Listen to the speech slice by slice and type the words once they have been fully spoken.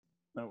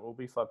It will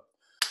be fun.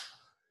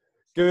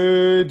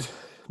 Good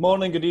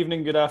morning, good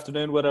evening, good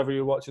afternoon, wherever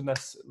you're watching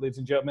this, ladies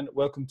and gentlemen.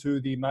 Welcome to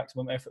the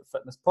Maximum Effort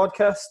Fitness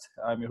Podcast.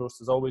 I'm your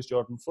host, as always,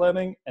 Jordan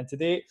Fleming, and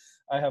today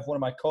I have one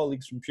of my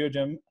colleagues from Pure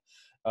Gym,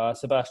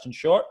 Sebastian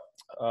Short,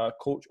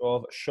 coach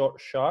of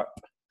Short Sharp.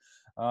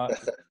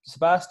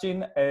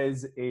 Sebastian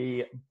is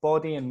a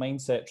body and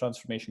mindset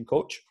transformation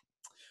coach.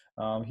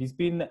 He's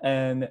been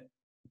in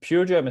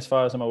Pure Gym, as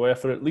far as I'm aware,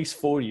 for at least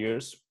 4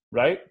 years,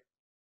 right?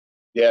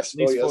 Yes, at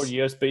least 4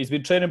 years, but he's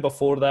been training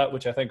before that,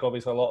 which I think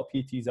obviously a lot of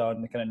PTs are,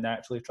 and they kind of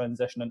naturally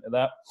transition into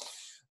that.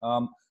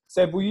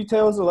 Seb, will you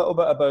tell us a little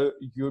bit about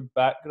your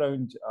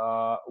background?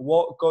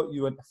 What got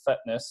you into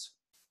fitness?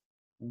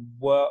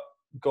 What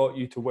got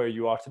you to where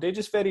you are today?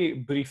 Just very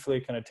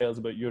briefly kind of tell us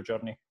about your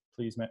journey,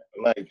 please, mate.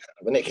 I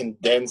want to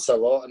condense a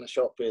lot in a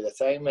short period of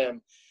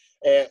time.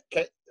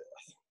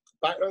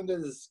 Background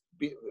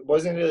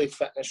wasn't really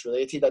fitness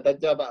related. I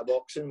did do a bit of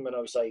boxing when I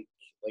was like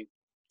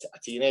a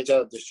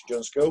teenager, just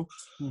during school.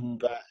 Mm-hmm.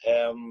 But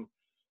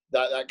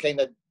that kind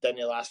of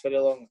didn't last very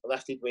long. I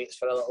lifted weights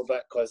for a little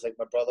bit because like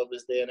my brother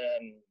was doing it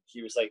and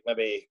he was like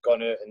maybe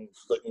gone out and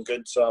looking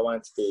good, so I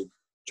wanted to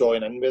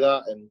join in with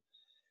that, and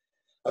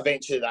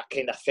eventually that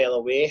kind of fell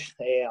away.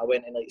 I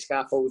went in like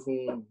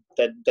scaffolding,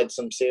 did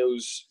some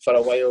sales for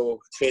a while.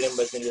 Training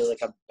wasn't really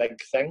like a big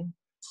thing,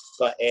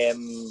 but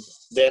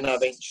then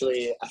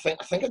eventually I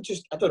got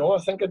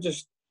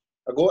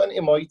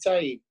into Muay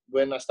Thai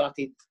when I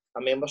started a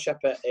membership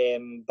at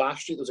Bath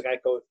Street. There was a guy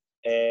called,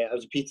 I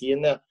was a PT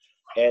in there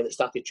that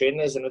started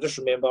training us, and I just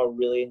remember I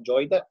really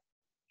enjoyed it.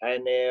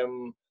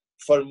 And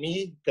for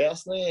me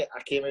personally,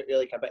 I came out with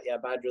like a bit of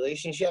a bad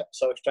relationship,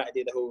 so I was trying to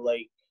do the whole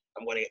like,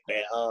 I'm going to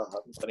get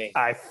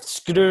better,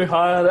 Screw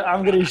her,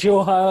 I'm going to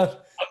show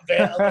her. I'm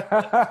better.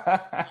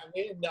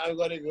 I'm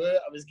going to go out.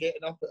 I was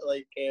getting up at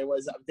like, I'm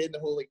doing the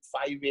whole like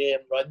 5 a.m.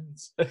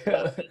 runs.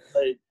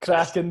 Like,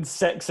 cracking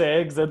 6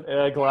 eggs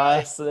into a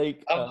glass.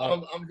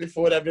 I'm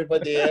before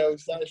everybody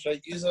else. That's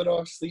right. You're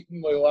all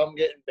sleeping while I'm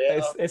getting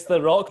better. It's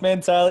the Rock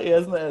mentality,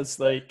 isn't it? It's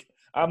like,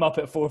 I'm up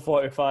at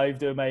 4:45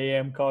 doing my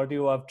AM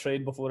cardio. I've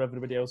trained before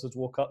everybody else has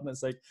woke up, and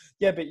it's like,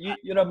 yeah, but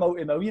you're a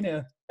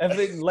multi-millionaire.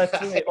 Everything,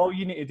 literally, all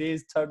you need to do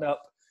is turn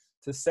up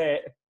to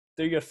set,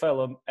 do your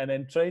film, and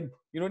then train.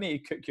 You don't need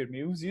to cook your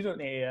meals. You don't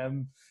need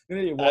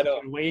to walk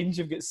your range.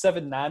 You've got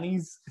 7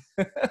 nannies.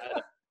 I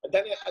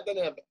didn't have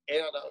any of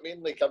that. I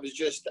mean, like I was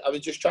just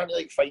trying to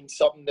like find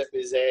something that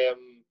was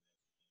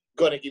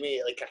going to give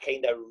me like a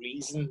kind of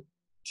reason.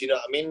 Do you know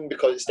what I mean?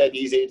 Because it's dead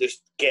easy to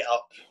just get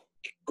up,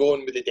 go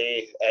on with the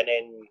day, and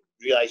then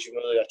realise you've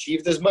not really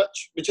achieved as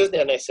much, which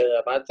isn't necessarily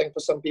a bad thing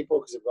for some people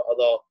because they've got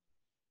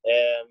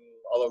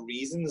other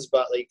reasons.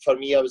 But like for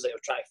me, I was like, I'm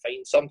trying to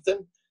find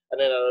something, and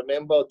then I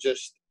remember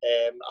just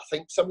I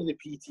think some of the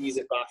PTs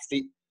at Bath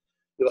Street,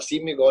 they were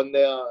seeing me going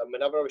there, and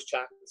whenever I was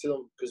chatting to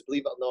them, because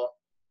believe it or not,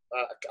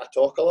 I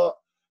talk a lot,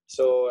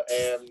 so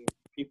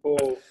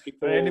people.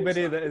 For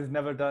anybody that has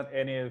never done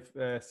any of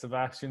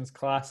Sebastian's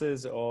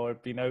classes or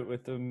been out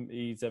with him,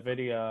 he's a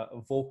very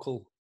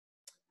vocal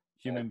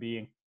human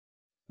being.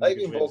 I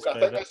think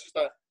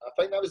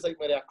that was like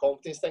maybe a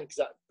confidence thing,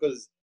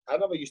 because I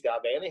never used to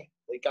have any.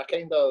 Like I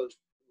kind of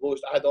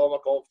lost. I had all my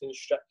confidence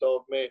stripped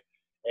off me.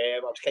 I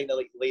was kind of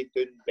like laid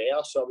down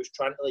bare, so I was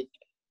trying to like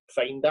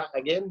find that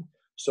again.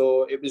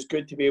 So it was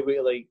good to be able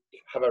to like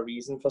have a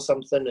reason for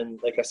something, and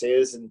like I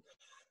says, and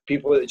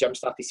people at the gym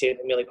started saying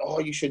to me like, "Oh,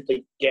 you should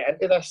like get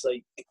into this.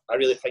 Like, I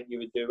really think you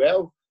would do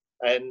well."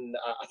 And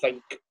I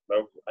think,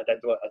 well, I did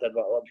what a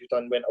lot of people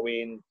done. Went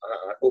away and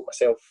I got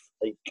myself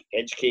like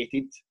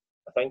educated,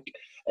 I think.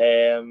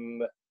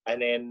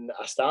 And then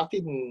I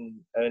started,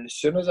 and as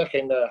soon as I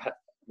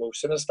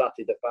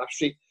started at Bath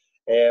Street,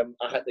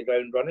 I hit the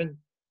ground running.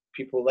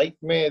 People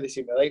liked me. They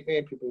seemed to like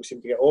me. People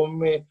seemed to get on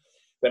me.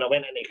 When I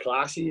went into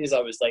classes, I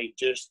was like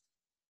just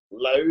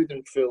loud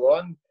and full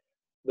on.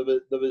 There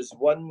was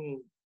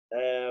one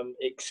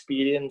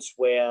experience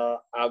where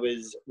I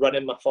was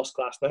running my first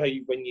class. Now,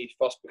 when you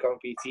first become a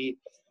PT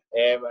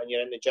and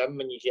you're in the gym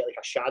and you get like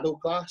a shadow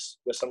class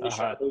where somebody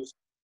shadows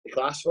the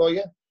class for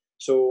you.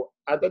 So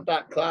I did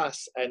that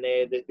class, and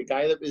the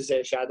guy that was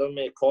shadowing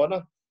me,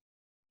 Connor,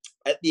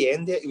 at the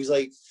end of it, he was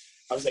like,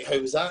 I was like, how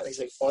was that? And he's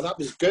like, oh, that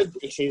was good.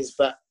 He says,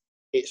 but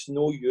it's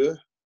no you.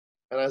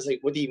 And I was like,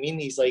 what do you mean?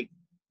 He's like,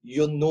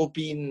 you're no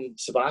being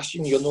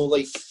Sebastian. You're no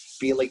like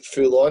being like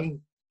full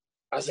on.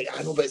 I was like,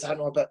 I know, but is that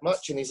not a bit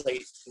much? And he's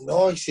like,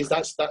 no. He says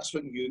that's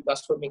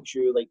what makes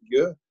you like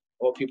you, and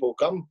what people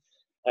come.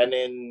 And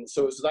then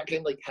so that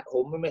kind of like hit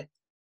home with me.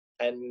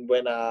 And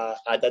when I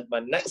did my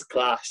next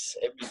class,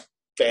 it was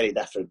very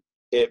different.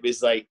 It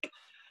was like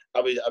I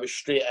was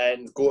straight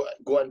in, go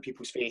in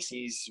people's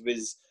faces,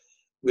 was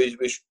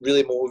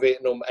really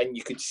motivating them, and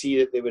you could see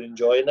that they were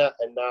enjoying it.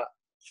 And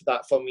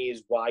that for me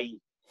is why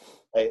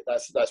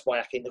that's why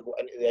I kind of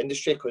got into the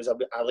industry, because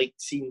I liked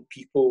seeing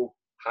people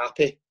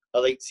happy. I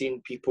liked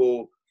seeing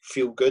people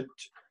feel good,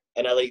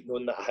 and I liked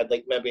knowing that I had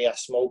like maybe a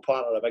small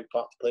part or a big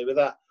part to play with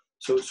that.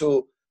 So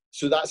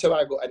that's how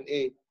I got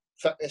into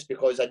fitness,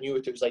 because I knew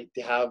what it was like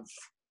to have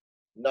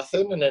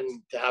nothing, and then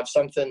to have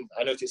something.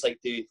 I know it's like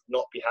to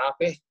not be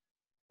happy,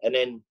 and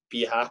then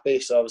be happy.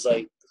 So I was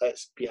like,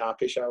 let's be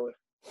happy, shall we?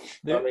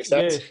 That makes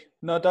sense. Yeah,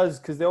 no, it does,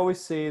 because they always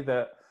say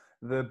that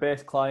the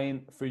best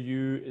client for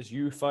you is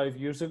you 5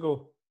 years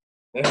ago.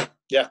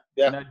 Yeah.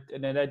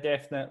 And then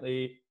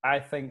I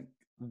think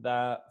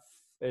that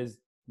is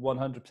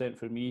 100%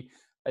 for me.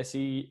 I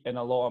see in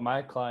a lot of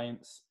my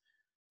clients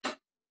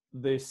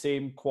the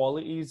same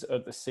qualities or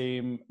the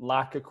same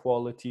lack of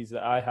qualities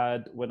that I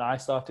had when I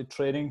started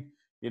training,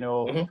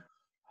 God,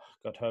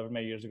 however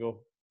many years ago.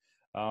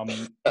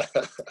 And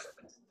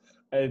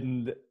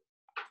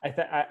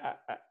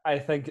I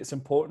think it's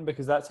important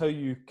because that's how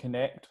you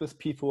connect with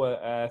people.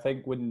 I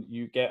think when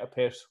you get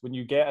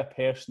a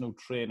personal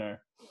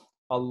trainer,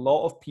 a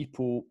lot of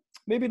people,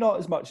 maybe not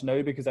as much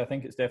now because I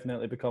think it's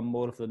definitely become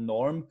more of the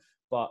norm,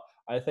 but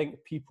I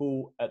think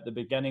people at the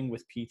beginning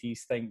with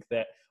PTs think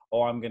that,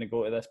 oh, I'm going to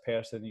go to this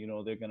person,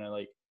 they're going to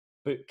like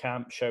boot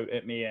camp, shout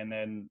at me, and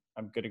then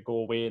I'm going to go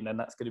away, and then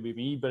that's going to be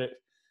me. But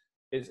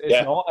it's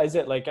not, is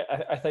it? Like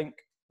I think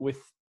with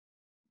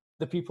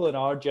the people in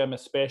our gym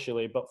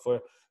especially, but for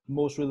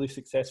most really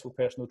successful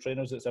personal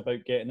trainers, it's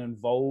about getting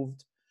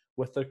involved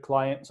with their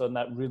clients on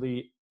that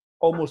really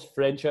almost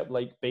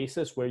friendship-like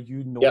basis where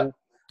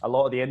a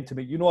lot of the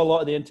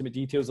intimate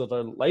details of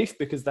their life,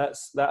 because that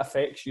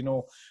affects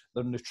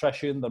their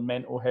nutrition, their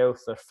mental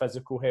health, their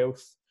physical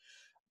health.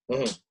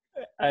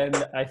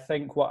 And I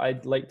think what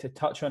I'd like to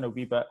touch on a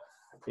wee bit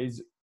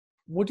is,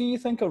 what do you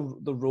think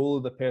of the role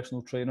of the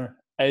personal trainer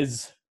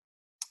is?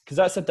 Because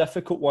that's a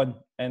difficult one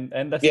in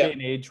this day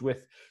and age,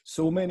 with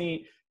so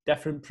many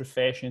different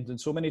professions and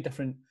so many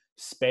different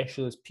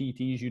specialist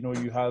PTs.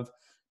 You have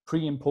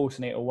pre and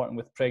postnatal working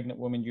with pregnant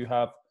women. You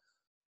have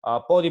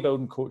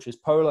bodybuilding coaches,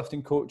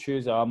 powerlifting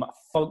coaches,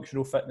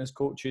 functional fitness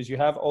coaches. You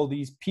have all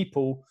these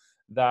people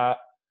that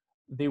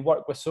they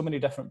work with so many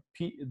different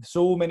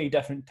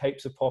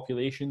types of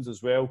populations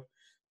as well,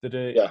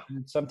 that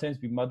can sometimes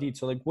be muddied.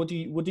 So, like, what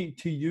is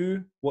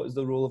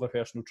the role of a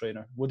personal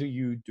trainer? What do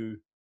you do?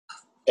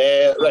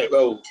 Right.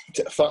 Well,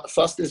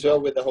 first as well,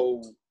 with the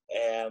whole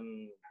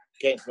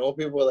getting to know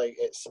people, like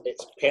it's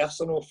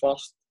personal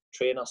first,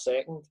 trainer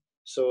second.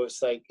 So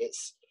it's like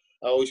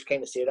I always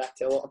kind of say that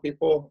to a lot of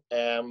people.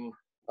 I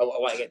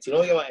want to get to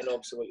know you. I want to know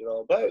obviously what you're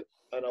all about,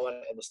 and I want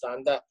to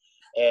understand that.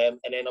 And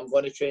then I'm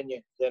going to train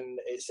you. Then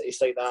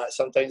it's like that.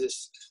 Sometimes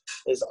it's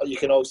you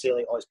can all say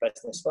like, oh, it's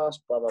business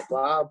first, blah blah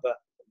blah. But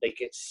like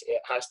it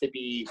has to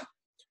be.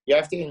 You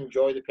have to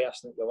enjoy the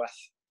person that you're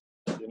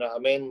with. You know what I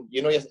mean?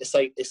 It's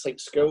like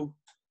school,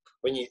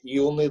 when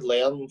you only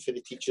learn for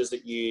the teachers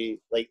that you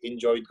like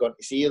enjoyed going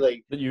to see,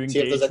 like that you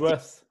engage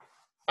with.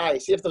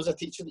 See if there was a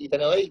teacher that you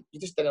didn't like, you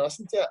just didn't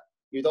listen to it.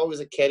 You'd always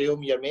like carry on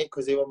with your mate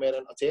because they were more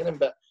entertaining,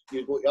 but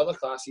you'd go to other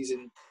classes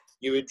and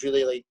you would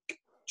really like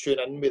tune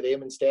in with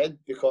them instead,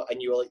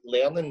 and you were like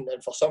learning,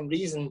 and for some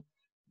reason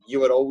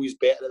you were always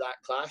better at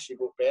that class. You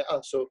got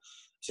better. So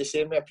it's the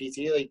same with a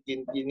PT. Like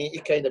you need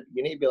to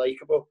be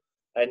likable,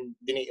 and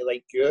they need to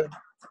like you.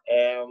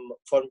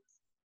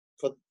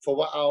 For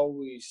what I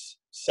always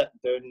sit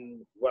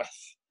down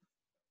with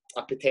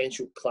a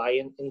potential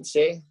client and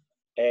say,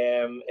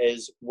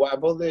 is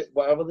whatever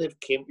they've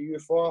came to you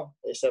for,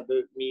 it's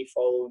about me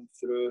following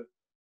through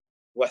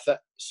with it.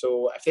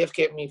 So if they've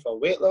came to me for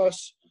weight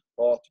loss,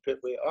 or to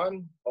put weight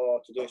on,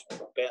 or to do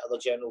better their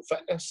general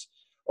fitness,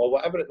 or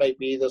whatever it might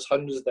be, there's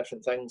hundreds of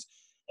different things.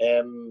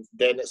 Then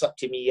it's up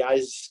to me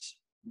as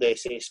they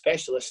say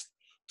specialist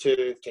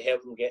to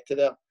help them get to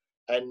there.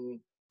 And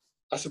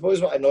I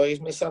suppose what annoys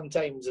me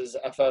sometimes is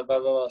if I've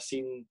ever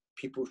seen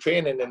people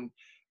training and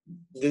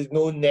there's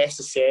no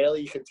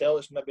necessarily, you can tell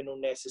it's maybe not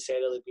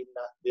necessarily been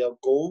that their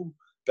goal,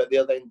 but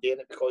they're then doing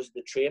it because of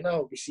the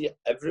trainer. We see it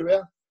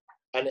everywhere,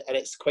 and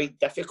it's quite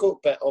difficult,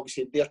 but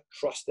obviously they're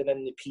trusting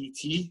in the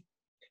PT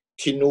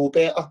to know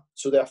better,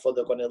 so therefore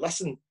they're going to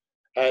listen.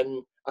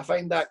 And I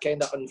find that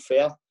kind of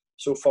unfair.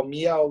 So for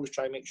me, I always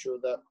try and make sure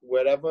that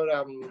wherever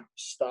I'm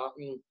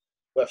starting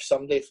with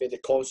somebody for the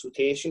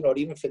consultation, or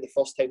even for the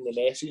first time they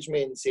message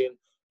me and saying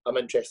I'm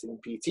interested in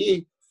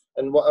PT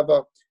and whatever,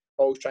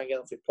 I always try and get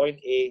them from point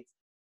A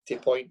to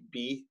point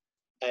B,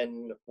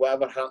 and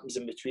whatever happens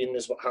in between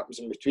is what happens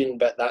in between.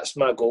 But that's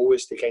my goal,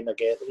 is to kind of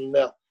get them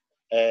there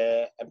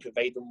and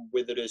provide them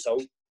with the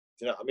result. Do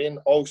you know what I mean?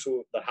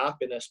 Also their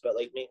happiness, but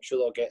like making sure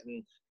they're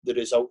getting the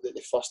result that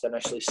they first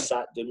initially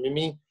sat down with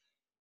me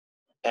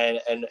and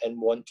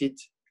wanted.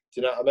 Do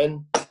you know what I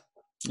mean?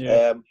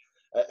 Yeah.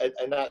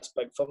 And that's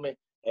big for me.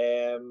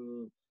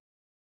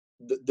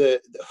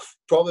 The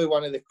probably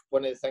one of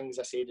the things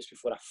I say just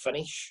before I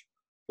finish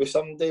with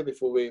somebody,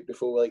 before we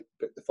like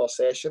put the first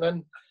session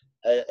in,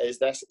 is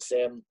this: it's,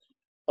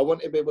 I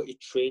want to be able to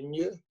train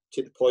you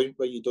to the point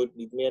where you don't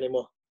need me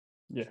anymore.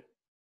 Yeah.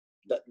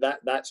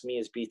 That's me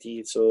as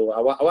PT. So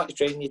I want to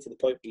train you to the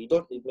point where you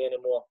don't need me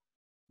anymore,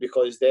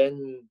 because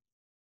then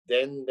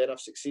I've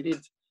succeeded.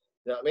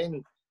 You know what I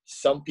mean?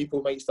 Some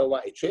people might still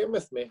want to train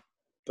with me,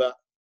 but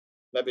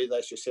maybe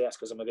let's just say that's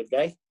because I'm a good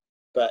guy.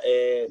 But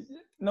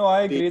no,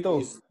 I agree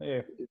though.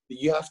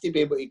 You have to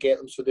be able to get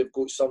them so they've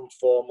got some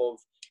form of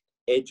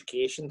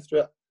education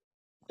through it,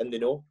 and they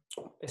know.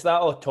 It's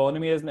that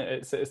autonomy, isn't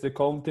it? It's the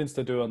confidence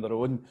to do on their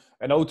own,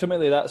 and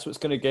ultimately that's what's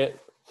going to get,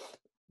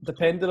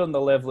 depending on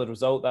the level of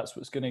result, that's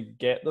what's going to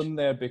get them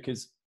there.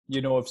 Because,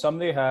 you know, if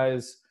somebody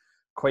has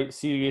quite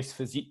serious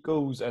physique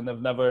goals and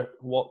they've never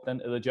walked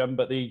into the gym,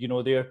 but they, you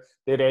know, their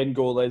end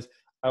goal is,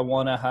 I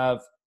want to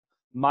have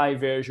my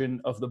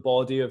version of the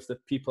body of the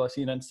people I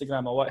see on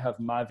Instagram. I want to have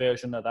my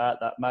version of that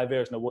my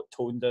version of what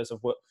toned is,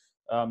 of what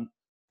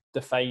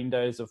defined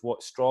is, of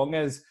what strong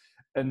is.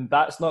 And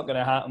that's not going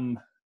to happen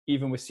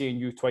even with seeing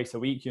you twice a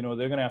week. You know,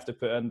 they're going to have to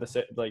put in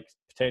like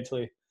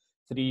potentially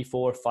 3,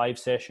 4, 5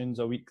 sessions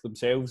a week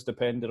themselves,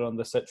 depending on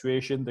the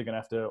situation. They're going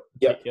to have to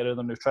take care of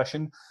their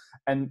nutrition.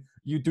 And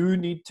you do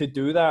need to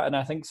do that. And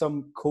I think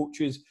some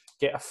coaches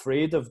get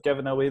afraid of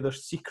giving away their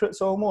secrets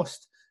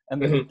almost.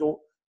 And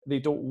they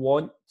don't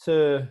want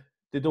to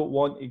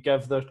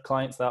give their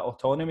clients that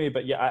autonomy.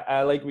 But yeah,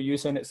 I like what you're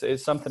saying.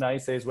 It's something I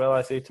say as well.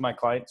 I say to my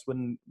clients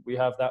when we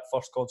have that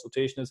first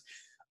consultation is,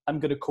 I'm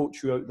going to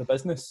coach you out the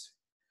business.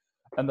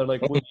 And they're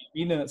like, what do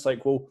you mean? And it's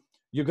like, well,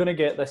 you're going to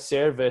get this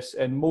service,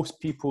 and most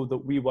people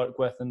that we work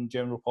with in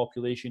general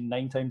population,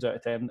 9 times out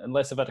of 10,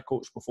 unless they've had a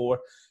coach before,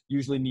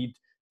 usually need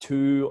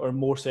 2 or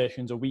more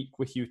sessions a week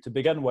with you to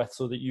begin with,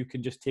 so that you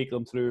can just take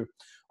them through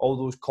all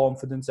those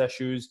confidence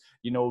issues,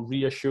 you know,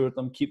 reassure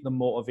them, keep them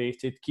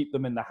motivated, keep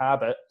them in the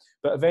habit.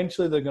 But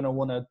eventually they're going to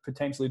want to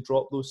potentially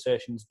drop those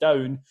sessions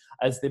down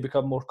as they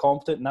become more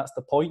competent, and that's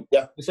the point.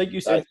 Yeah. It's like you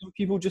said,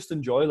 people just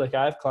enjoy, like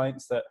I have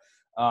clients that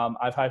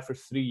I've had for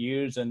 3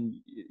 years, and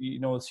you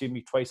know, see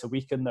me twice a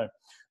week, and they're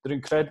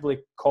incredibly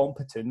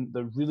competent.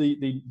 They're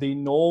really they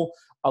know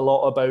a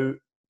lot about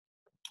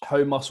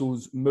how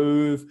muscles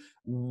move,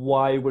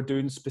 why we're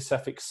doing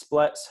specific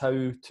splits, how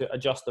to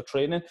adjust the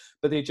training,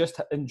 but they just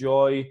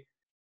enjoy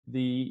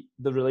the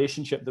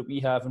relationship that we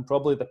have, and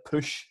probably the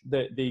push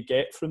that they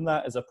get from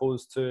that, as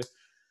opposed to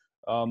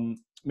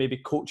maybe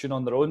coaching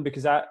on their own.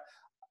 Because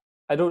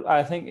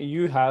I think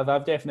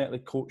I've definitely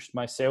coached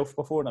myself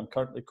before, and I'm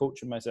currently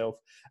coaching myself,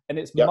 and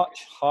it's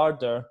much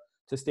harder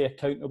to stay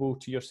accountable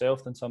to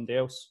yourself than somebody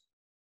else.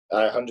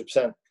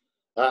 100%.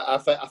 I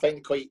find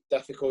it quite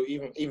difficult,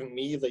 even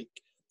me, like,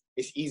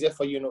 it's easier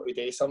for you not to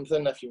do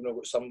something if you've not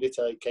got somebody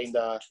to like, kind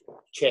of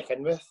check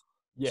in with.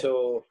 Yeah.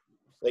 So,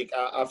 like,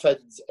 I've had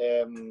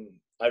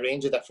a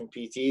range of different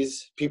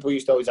PTs. People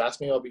used to always ask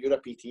me, oh, but you're a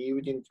PT, what do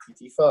you need a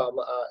PT for? I'm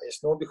like,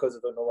 it's not because I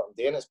don't know what I'm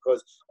doing, it's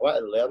because I want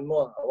to learn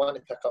more, I want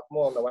to pick up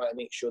more, and I want to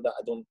make sure that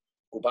I don't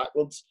go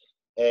backwards.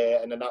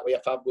 And in that way,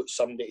 if I've got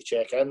somebody to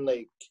check in,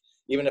 like,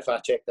 even if I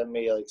checked in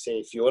with, like,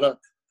 say, Fiona,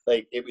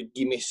 like, it would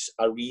give me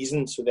a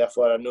reason, so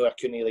therefore I know I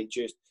couldn't, like,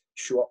 just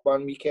show up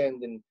one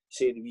weekend and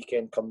say the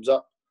weekend comes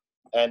up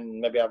and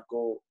maybe I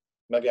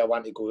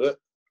want to go out,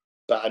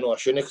 but I know I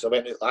shouldn't because I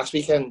went out last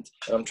weekend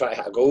and I'm trying to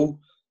hit a goal.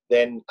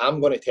 Then I'm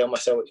going to tell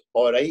myself it's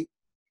all right,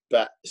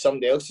 but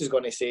somebody else is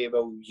going to say,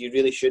 well, you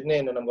really shouldn't,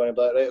 and then I'm going to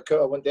be like, right, okay,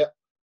 I won't do it,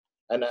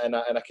 and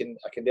I can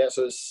do it.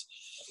 So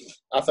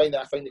I find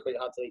it quite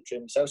hard to like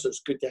train myself. So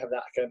it's good to have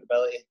that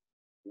accountability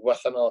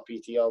with another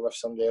PT or with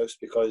somebody else,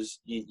 because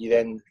you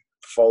then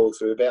follow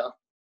through better.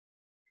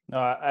 No,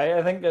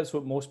 I think that's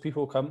what most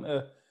people come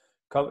to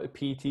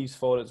PTs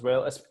for as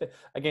well.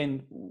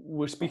 Again,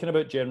 we're speaking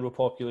about general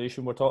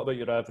population. We're talking about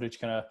your average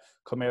kind of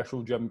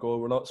commercial gym goer.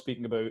 We're not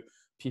speaking about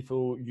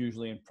people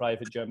usually in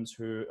private gyms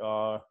who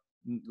are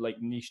like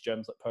niche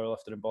gyms like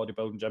powerlifting and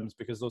bodybuilding gyms,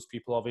 because those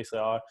people obviously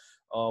are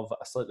of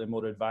a slightly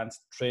more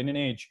advanced training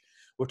age.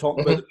 We're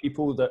talking about the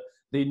people that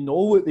they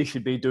know what they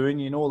should be doing,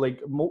 you know,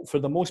 like for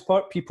the most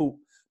part, people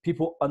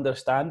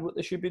understand what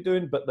they should be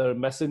doing, but they're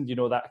missing, you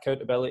know, that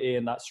accountability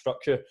and that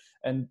structure.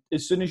 And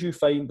as soon as you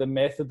find the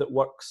method that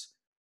works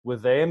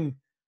with them,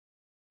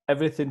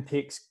 everything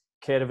takes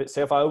care of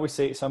itself. I always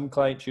say to some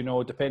clients, you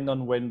know, depending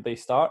on when they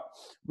start,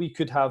 we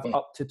could have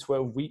up to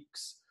 12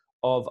 weeks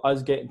of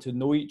us getting to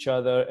know each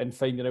other and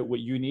finding out what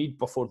you need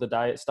before the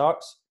diet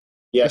starts.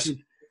 Yes.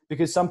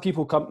 Because some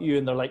people come to you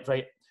and they're like,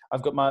 right,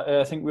 I've got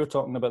my, I think we were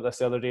talking about this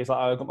the other day, it's like,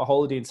 I've got my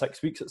holiday in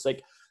 6 weeks. It's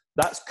like,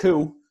 that's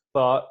cool,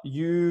 but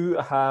you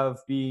have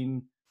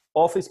been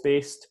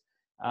office-based,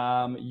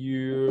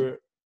 your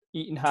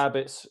eating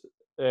habits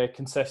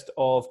consist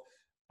of,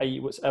 I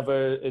eat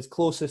whatever is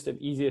closest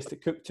and easiest to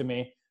cook to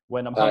me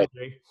when I'm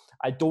hungry.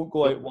 I don't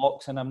go out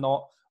walks, and I'm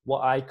not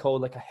what I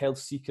call like a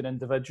health-seeking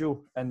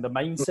individual, and the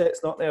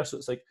mindset's not there. So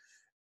it's like,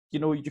 you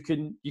know, you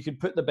can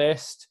put the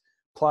best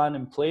plan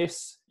in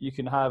place, you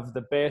can have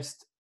the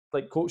best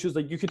like coaches,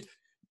 like you could,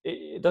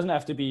 it doesn't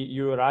have to be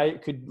you or I,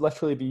 it could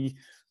literally be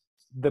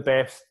the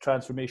best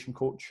transformation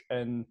coach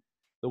in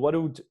the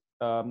world.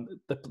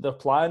 The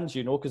plans,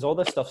 you know, because all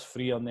this stuff's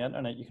free on the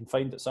internet, you can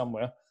find it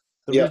somewhere.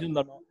 The reason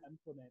they're not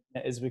implementing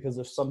it is because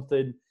there's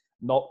something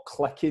not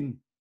clicking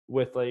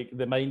with like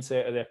the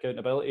mindset of the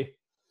accountability.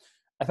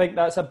 I think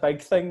that's a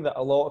big thing that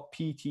a lot of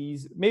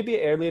PTs,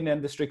 maybe early in the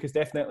industry, because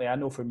definitely I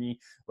know for me,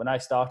 when I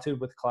started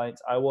with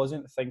clients, I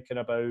wasn't thinking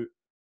about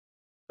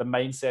the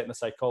mindset and the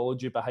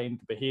psychology behind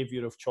the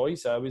behaviour of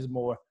choice. I was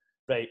more,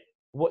 right,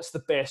 what's the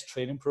best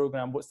training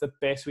program? What's the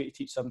best way to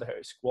teach somebody how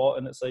to squat?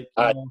 And it's like,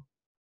 you know,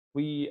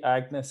 wee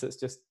Agnes that's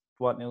just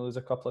wanting to lose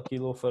a couple of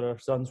kilo for her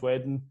son's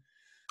wedding.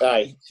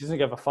 Aye. She doesn't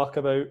give a fuck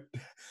about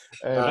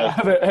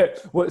Aye.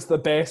 what's the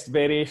best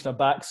variation of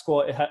back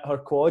squat to hit her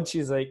quad.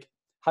 She's like,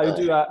 how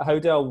do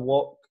I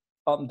walk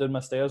up and down my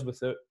stairs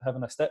without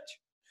having a stitch?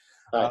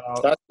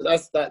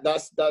 That's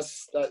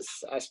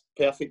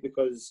perfect,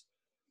 because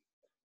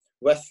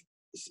with,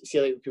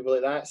 see, like people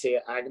like that, say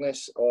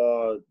Agnes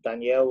or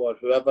Danielle or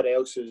whoever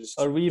else is,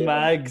 or wee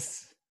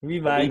Mags. Wee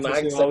Mags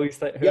is who I always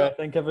think, I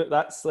think of it.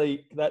 That's who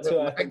I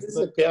think. Mags is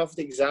a perfect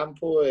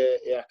example of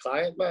a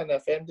client, man.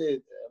 If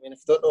you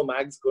don't know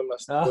Mags, go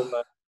on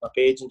my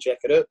page and check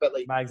her out. But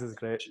like, Mags is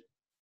great.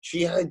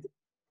 She had,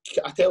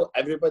 I tell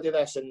everybody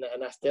this, and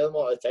I tell them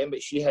all the time,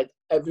 but she had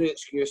every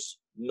excuse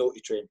not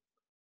to train.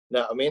 You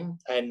know what I mean?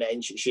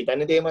 And she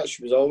didn't do much.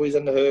 She was always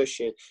in the house.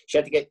 She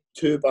had to get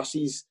 2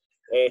 buses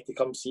to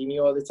come see me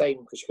all the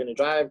time, because she couldn't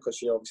drive, because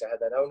she obviously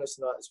had an illness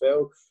and that as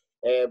well.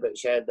 But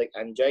she had like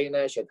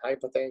angina, she had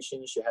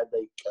hypertension, she had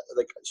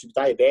like she was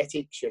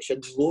diabetic. She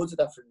had loads of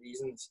different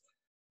reasons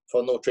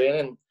for no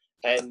training.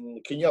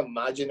 And can you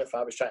imagine if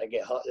I was trying to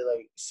get her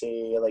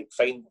to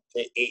find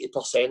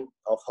 80%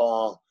 of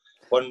her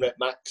 1 rep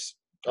max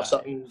or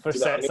something for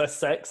sets of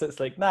 6? It's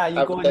like, nah,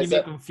 you go and you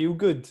make them feel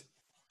good.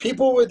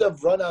 People would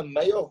have run a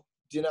mile.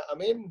 Do you know what I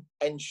mean?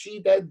 And she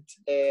did.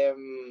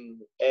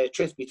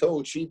 Truth be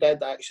told, she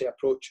did actually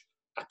approach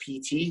a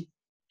PT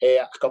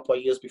a couple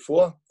of years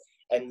before,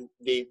 and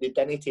they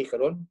didn't take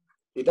her on.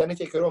 They didn't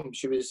take her on.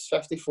 She was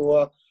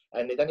 54,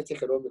 and they didn't take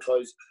her on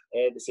because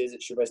they says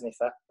that she wasn't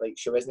fit. Like,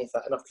 she wasn't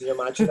fit enough. Can you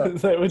imagine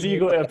that? What do you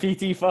go to a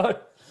PT for?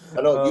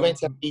 I know, you went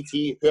to a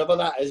PT. Whoever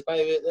that is, by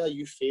the way, there,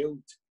 you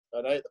failed.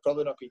 All right, they're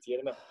probably not PT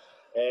anymore.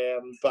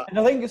 But and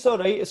I think it's all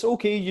right. It's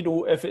okay,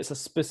 if it's a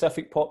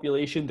specific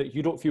population that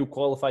you don't feel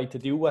qualified to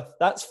deal with.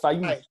 That's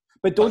fine. Aye.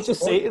 But don't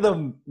just say to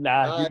them,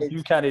 nah,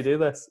 you can't do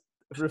this.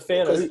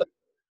 Refer out.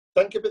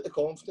 Think about the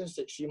confidence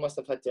that she must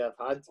have had to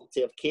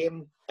have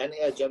came into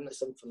a gym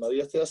that's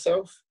unfamiliar to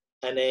herself,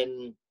 and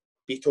then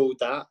be told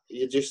that.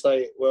 You're just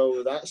like,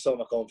 well, that's all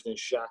my confidence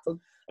shattered.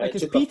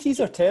 Because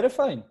PTs are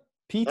terrifying.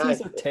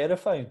 PTs are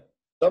terrifying.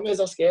 Some of us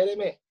are scary,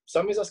 mate.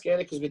 Some of us are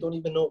scary because we don't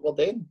even know what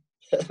we're doing.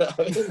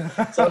 I mean,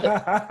 some of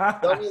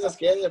us are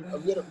scary.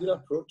 We're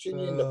approaching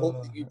you in the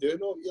hope that you do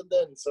know what you're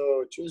doing.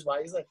 So choose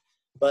wisely.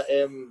 But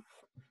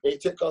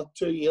it took her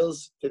 2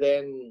 years to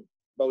then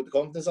build the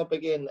confidence up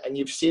again. And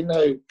you've seen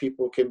how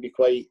people can be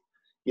quite,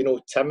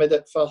 timid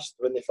at first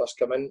when they first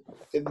come in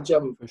to the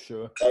gym. For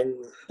sure.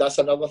 And that's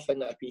another thing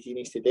that a PT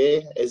needs to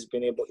do, is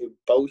being able to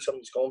build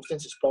somebody's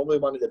confidence. It's probably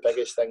one of the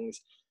biggest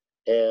things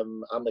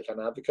I'm like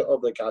an advocate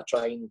of. Like, I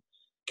try and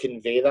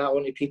convey that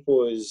onto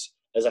people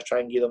as I try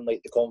and give them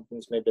like the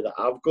confidence maybe that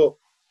I've got.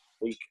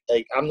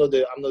 Like I'm not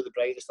the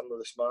brightest, I'm not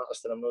the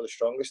smartest, and I'm not the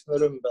strongest in the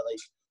room, but like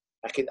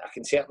I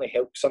can certainly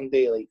help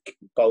somebody like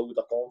build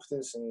their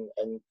confidence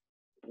and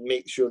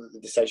make sure that the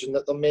decision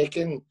that they're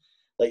making,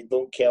 like,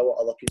 don't care what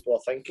other people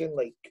are thinking,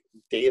 like,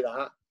 do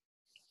that.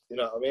 You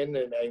know what I mean?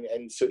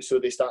 And so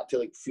they start to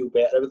like feel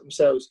better about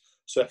themselves.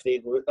 So if they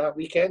go out that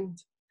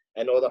weekend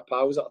and all their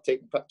pals that are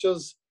taking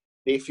pictures,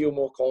 they feel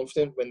more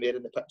confident when they're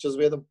in the pictures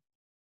with them.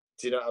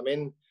 Do you know what I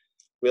mean?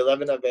 We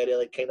live in a very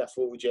like kind of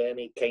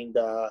photogenic, kind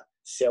of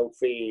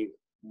selfie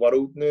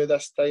world now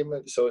this time,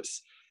 so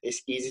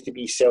it's easy to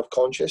be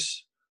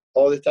self-conscious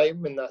all the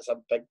time, and that's a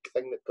big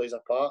thing that plays a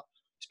part,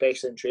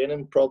 especially in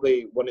training.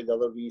 Probably one of the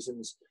other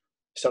reasons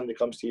somebody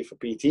comes to you for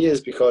PT is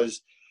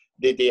because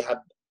they have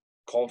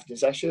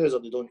confidence issues,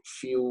 or they don't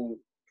feel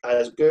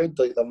as good,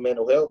 like their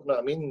mental health. You know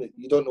what I mean?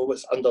 You don't know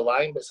what's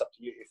underlying, but it's up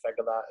to you to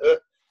figure that out.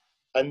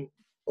 And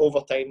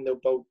over time, they'll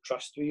build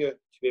trust with you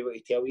to be able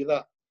to tell you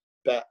that.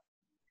 But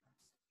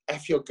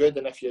if you're good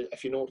and if you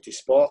know what to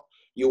spot,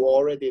 you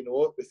already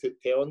know it without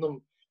telling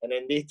them. And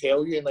then they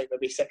tell you in like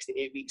maybe 6 to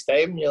 8 weeks'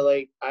 time, and you're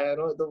like, I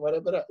know, don't worry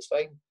about it, it's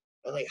fine.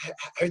 And like,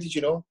 how did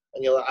you know?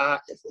 And you're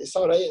like, it's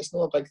all right, it's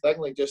not a big thing.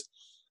 Like,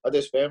 I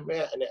just went with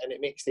it, and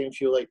it makes them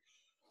feel like,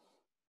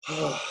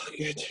 oh,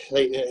 good.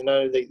 Like,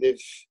 like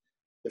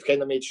they've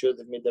kind of made sure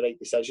they've made the right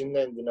decision.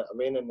 Then, you know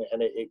what I mean?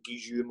 And it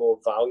gives you more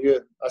value.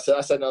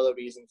 That's another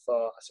reason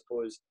for, I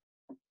suppose,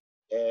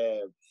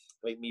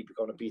 like me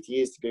becoming a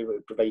PT, is to be able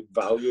to provide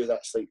value.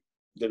 That's like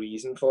the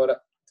reason for it.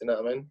 Do you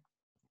know what I mean?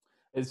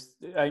 I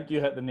think you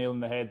hit the nail on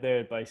the head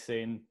there by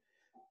saying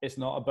it's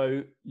not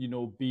about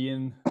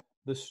being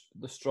the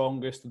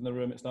strongest in the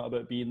room. It's not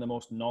about being the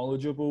most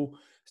knowledgeable.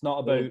 It's not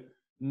about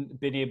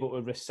being able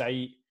to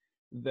recite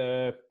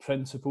the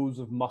principles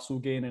of muscle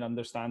gain and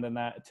understanding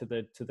that to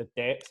the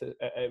depth.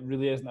 It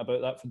really isn't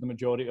about that for the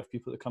majority of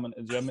people that come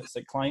into the gym. It's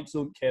like clients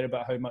don't care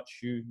about how much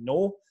you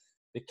know;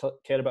 they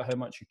care about how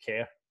much you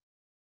care.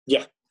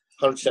 Yeah,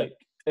 100%. Like,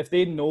 if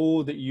they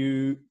know that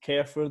you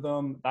care for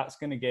them, that's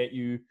going to get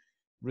you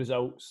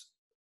results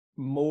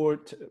more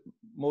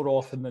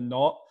often than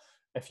not.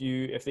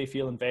 If they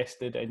feel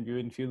invested in you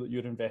and feel that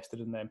you're invested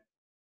in them.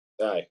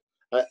 Aye,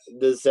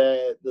 there's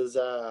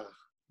a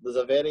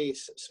very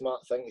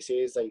smart thing to say,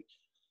 is like,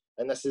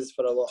 and this is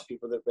for a lot of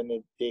people, that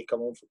when they come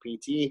home for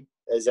PT,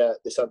 is that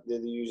they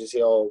usually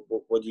say, "Oh,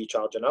 what do you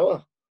charge an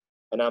hour?"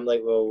 And I'm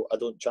like, well, I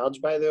don't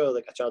charge by the hour,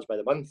 like I charge by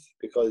the month,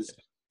 because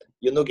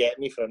you're not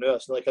getting me for an hour.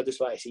 It's not like I just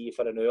want to see you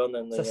for an hour and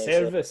then it's a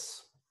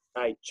service.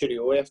 Like,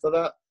 cheerio after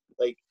that.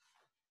 Like,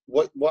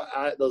 what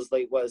there's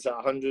like, what is it,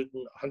 100,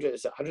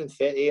 is it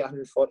 138,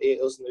 148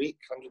 hours in the week?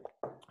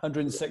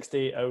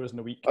 168 hours in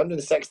a week.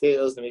 168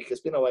 hours in a week. It's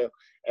been a while.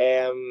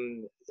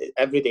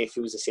 Every day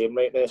feels the same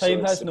right now.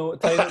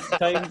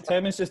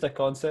 Time is just a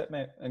concept,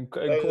 mate. And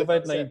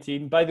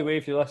COVID-19, by the way,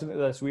 if you listen to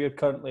this, we are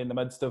currently in the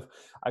midst of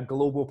a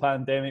global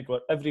pandemic where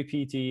every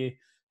PT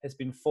has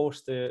been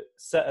forced to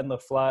sit in their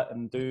flat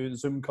and do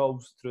Zoom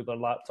calls through their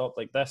laptop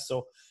like this.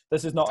 So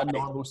this is not a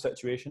normal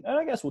situation. And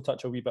I guess we'll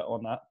touch a wee bit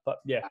on that. But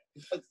yeah.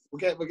 We'll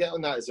get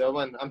on that as well,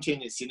 man. I'm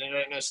changing the scenery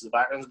right now, so the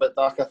background's a bit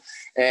darker.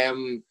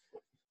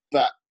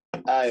 But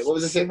what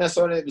was I saying there?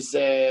 Sorry, it was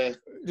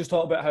just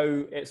talk about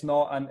how it's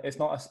not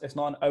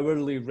an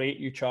hourly rate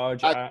you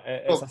charge.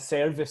 It's a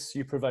service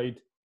you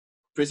provide.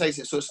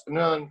 Precisely. So it's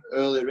not an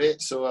hourly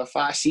rate. So if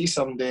I see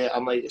somebody,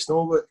 I'm like, it's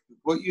not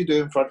what you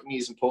do in front of me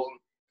is important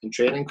in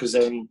training, because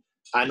then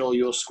I know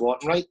you're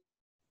squatting right.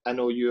 I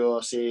know you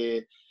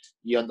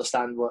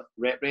understand what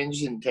rep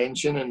range,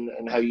 intention,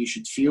 and how you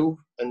should feel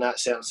in that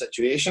certain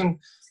situation.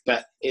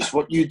 But it's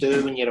what you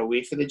do when you're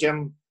away from the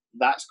gym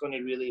that's going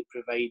to really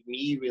provide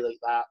me really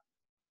that,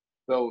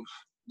 well,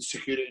 the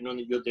security knowing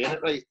that you're doing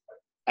it right.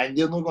 And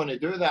they're not going to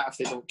do that if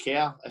they don't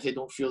care, if they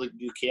don't feel like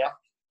you care.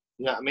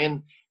 You know what I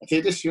mean? If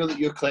they just feel that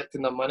you're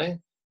collecting their money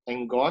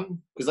and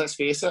gone, because let's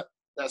face it,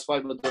 that's why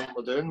we're doing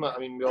what we're doing. I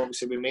mean,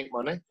 we make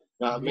money.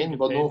 You know what I mean?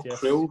 We're not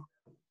cruel.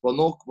 We're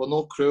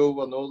not cruel.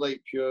 We're not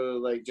like pure,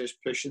 like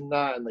just pushing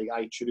that and like,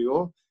 aye,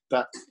 cheerio.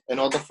 But in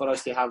order for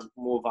us to have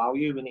more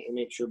value, we need to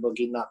make sure we're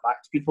giving that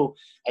back to people.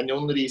 And the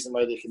only reason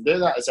why they can do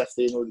that is if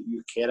they know that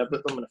you care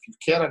about them. And if you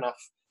care enough,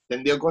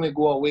 then they're going to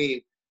go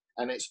away.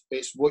 And it's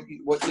what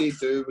they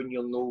do when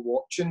you're not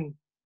watching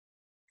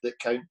that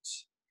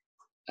counts.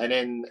 And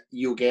then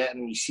you'll get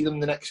and you see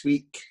them the next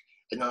week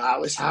and that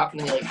was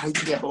happening. You're like, how'd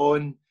you get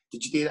on?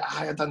 Did you do that?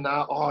 I done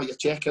that. Oh, you're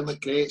checking, like,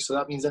 great. So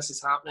that means this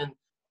is happening.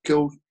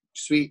 Cool,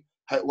 sweet.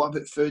 What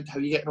about food? How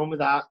are you getting on with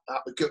that?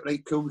 Good,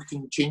 right, cool. We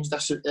can change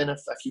this then.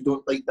 If you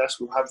don't like this,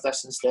 we'll have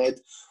this instead.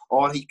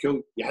 All right, cool.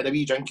 You had a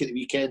wee drink at the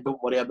weekend.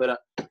 Don't worry about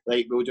it.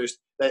 Like, we'll just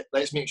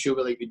let's make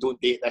sure we don't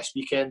date this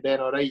weekend. Then,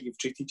 all right, you've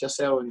treated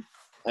yourself,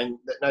 and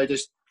now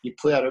just you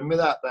play around with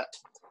that. But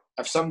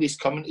if somebody's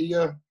coming to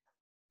you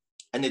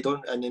and they know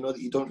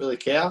that you don't really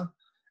care,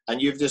 and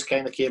you've just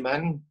kind of came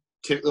in,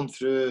 took them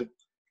through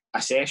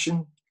a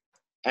session,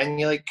 and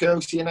you're like, cool,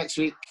 see you next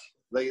week.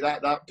 Like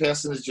that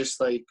person is just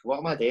like, what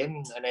am I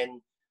doing? And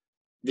then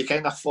they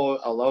kind of fall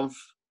out of love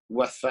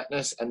with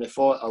fitness, and they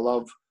fall out of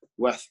love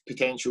with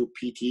potential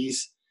PTs.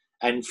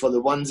 And for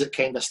the ones that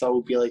kind of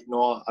still be like,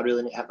 no, I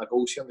really need to hit my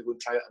goals here, and they go and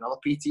try out another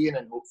PT, and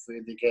then hopefully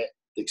they get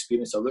the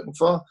experience they're looking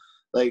for.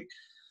 Like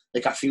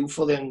I feel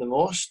for them the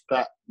most,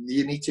 but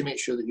you need to make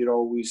sure that you're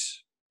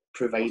always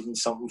providing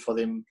something for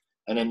them,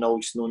 and then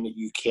always knowing that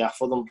you care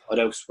for them, or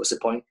else what's the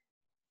point?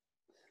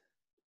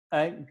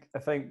 I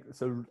think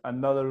so.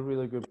 Another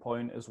really good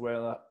point as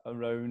well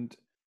around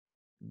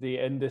the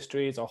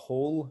industry as a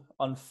whole.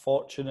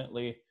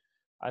 Unfortunately,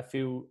 I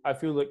feel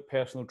like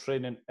personal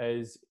training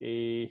is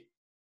a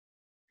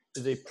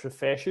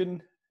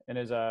profession and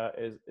is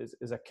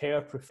a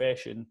care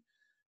profession,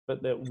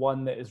 but that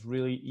one that is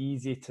really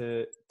easy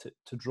to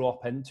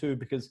drop into,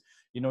 because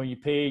you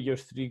pay your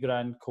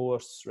 $3,000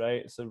 course,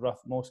 right? It's a rough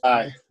most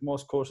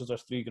courses are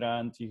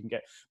 $3,000. You can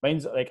get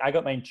mine's like, I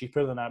got mine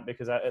cheaper than that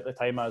because at the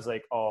time I was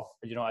like,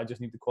 I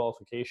just need the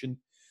qualification.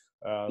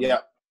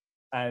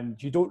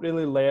 And you don't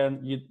really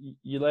learn.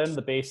 You learn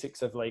the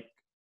basics of like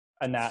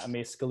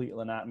anatomy, skeletal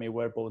anatomy,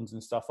 where bones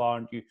and stuff are,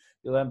 and you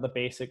learn the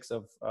basics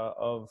of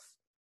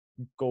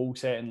goal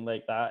setting,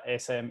 like that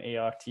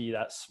SMART,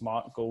 that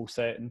SMART goal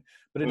setting,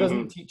 but it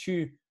doesn't teach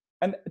you.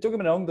 And don't get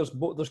me wrong,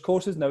 there's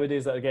courses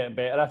nowadays that are getting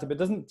better at it, but it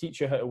doesn't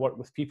teach you how to work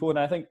with people. And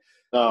I think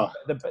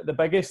the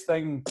biggest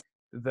thing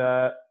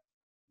that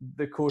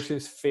the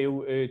courses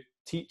fail to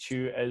teach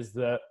you is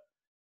that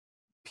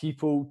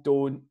people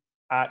don't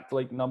act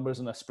like numbers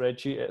in a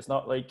spreadsheet. It's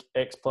not like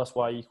X plus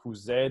Y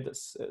equals Z.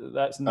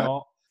 It's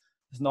not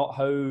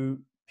how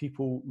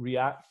people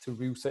react to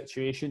real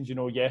situations.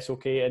 Yes,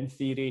 okay, in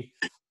theory,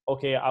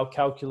 okay, I'll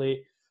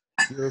calculate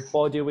your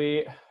body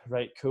weight,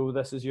 right? Cool.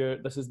 This is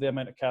the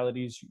amount of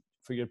calories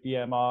for your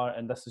BMR,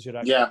 and this is your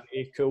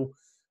activity. Cool.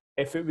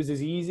 If it was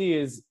as easy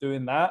as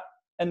doing that,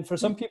 and for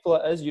some people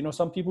it is,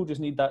 some people just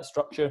need that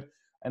structure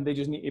and they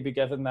just need to be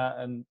given that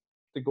and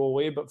to go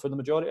away. But for the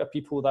majority of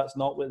people, that's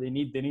not what they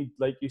need. They need,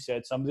 like you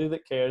said, somebody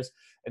that cares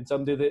and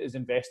somebody that is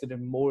invested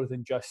in more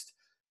than just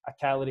a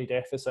calorie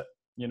deficit.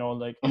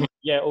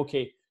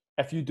 Okay,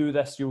 if you do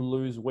this, you'll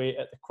lose weight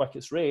at the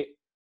quickest rate.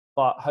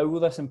 But how will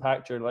this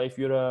impact your life?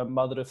 You're a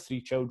mother of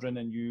 3 children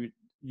and you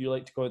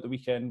like to go out the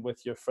weekend with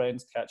your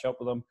friends to catch up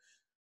with them.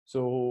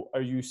 So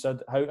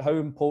how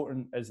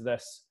important is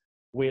this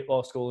weight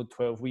loss goal in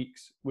 12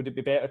 weeks? Would it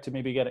be better to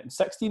maybe get it in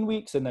 16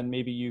 weeks and then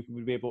maybe you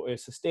would be able to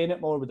sustain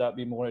it more? Would that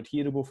be more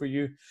adherable for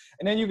you?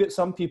 And then you get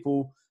some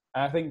people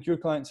And I think your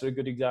clients are a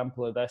good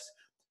example of this,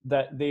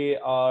 that they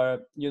are,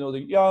 they're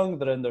young,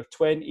 they're in their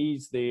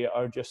 20s, they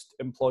are just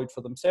employed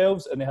for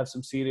themselves, and they have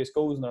some serious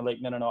goals, and they're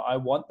like, no, I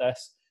want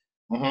this.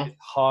 It's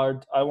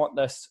hard. I want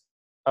this.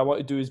 I want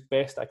to do as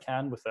best I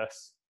can with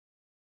this.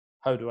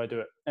 How do I do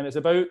it? And it's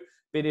about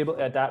being able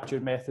to adapt your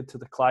method to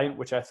the client,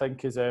 which I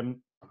think is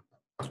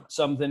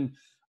something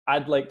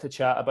I'd like to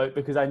chat about,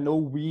 because I know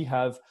we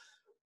have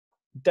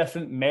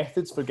different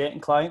methods for getting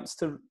clients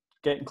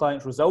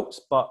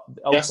results, but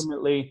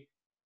ultimately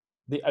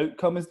the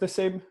outcome is the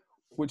same,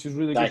 which is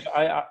really good.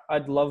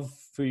 I'd love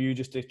for you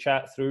just to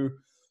chat through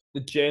the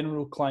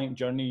general client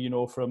journey,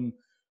 from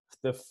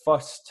the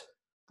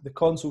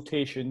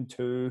consultation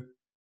to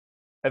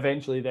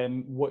eventually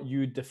then what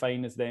you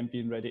define as them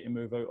being ready to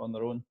move out on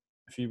their own,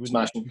 if you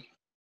wouldn't. Smashing.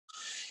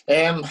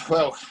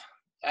 Well,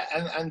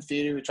 in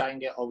theory, we try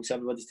and get obviously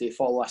everybody to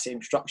follow that same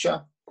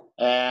structure.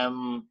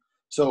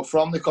 So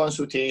from the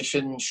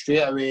consultation,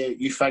 straight away,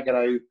 you figure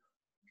out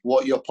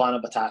what your plan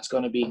of attack's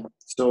going to be.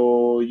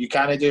 So you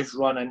kind of just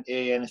run into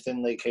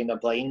anything like kind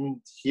of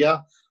blind here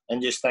and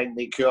just think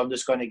like, cool, I'm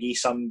just going to give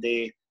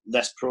somebody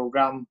this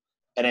program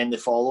and then they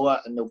follow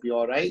it and they'll be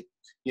all right.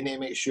 You need to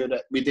make sure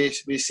that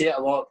we say it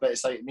a lot, but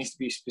it's like it needs to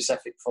be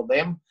specific for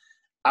them.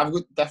 I've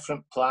got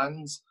different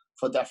plans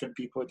for different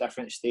people at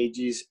different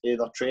stages of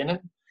their training.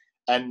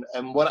 And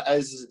what it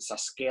is it's a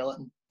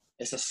skeleton.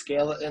 It's a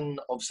skeleton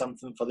of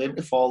something for them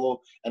to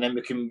follow, and then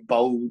we can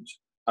build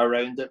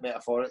around it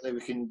metaphorically.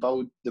 We can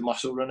build the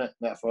muscle around it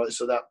metaphorically,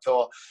 so that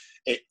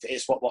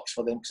it's what works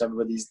for them, because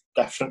everybody's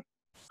different.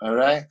 All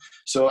right.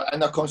 So in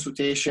the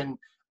consultation,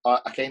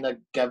 I kind of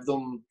give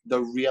them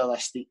the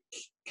realistic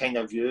kind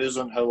of views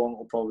on how long it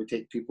will probably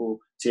take people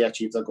to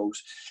achieve their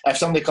goals. If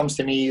somebody comes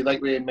to me,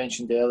 like we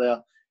mentioned earlier,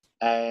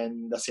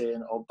 and they're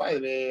saying, oh, by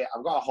the way,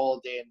 I've got a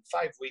holiday in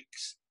 5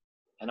 weeks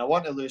and I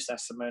want to lose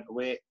this amount of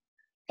weight,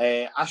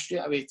 I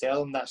straight away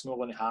tell them that's not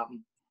going to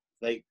happen.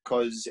 Like,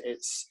 because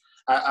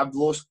I've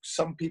lost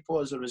some people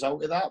as a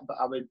result of that, but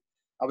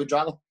I'd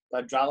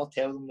rather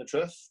tell them the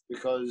truth,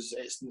 because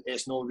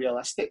it's not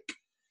realistic.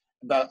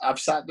 But I've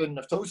sat down and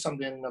I've told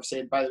somebody and I've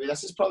said, by the way,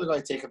 this is probably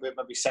going to take about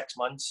maybe 6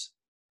 months.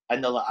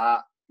 And they're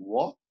like,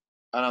 what?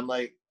 And I'm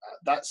like,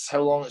 that's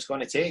how long it's going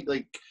to take.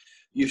 Like,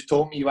 you've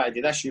told me you want to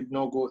do this, you've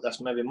not got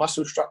this maybe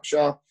muscle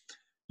structure.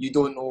 You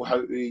don't know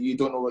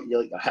what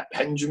your like hip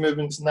hinge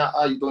movements and that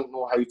are. You don't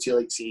know how to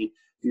like say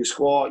you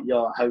squat,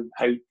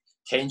 how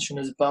tension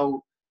is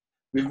built.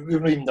 We've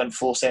not even done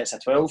 4 sets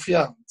of 12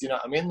 here. Do you know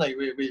what I mean? Like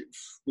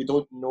we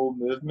don't know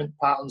movement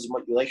patterns and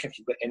what you like if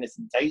you've got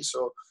anything tight.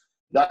 So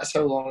that's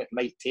how long it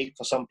might take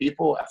for some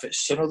people. If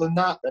it's sooner than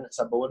that, then it's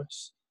a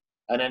bonus.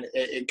 And then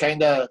it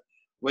kind of,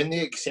 when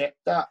they accept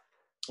that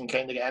and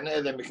kind of get into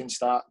it, then we can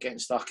start getting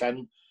stuck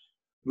in.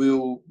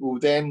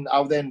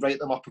 I'll then write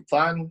them up a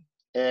plan.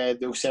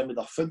 They'll send me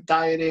their food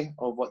diary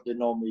of what they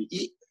normally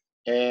eat.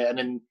 And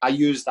then I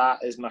use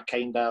that as my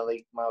kind of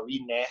like my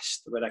wee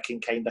nest where I can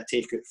kind of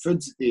take out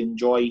foods that they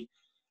enjoy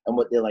and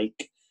what they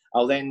like.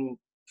 I'll then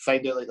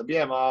find out like the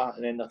BMR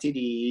and then the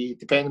TDE,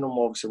 depending on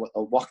obviously what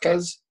their work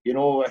is.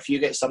 If you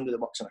get somebody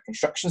that works on a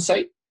construction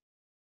site,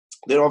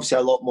 they're obviously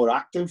a lot more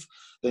active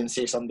than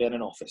say somebody in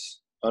an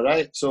office. All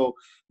right, so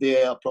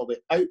their probably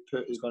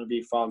output is going to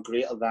be far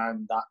greater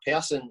than that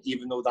person,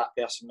 even though that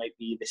person might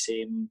be the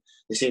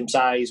same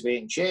size,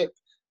 weight, and shape.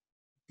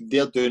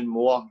 They're doing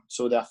more,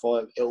 so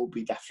therefore it will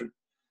be different.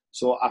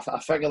 So I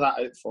figure that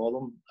out for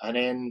them, and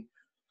then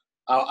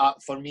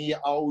for me, I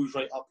always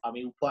write up a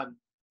meal plan.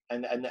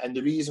 And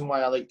the reason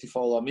why I like to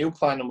follow a meal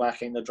plan and why I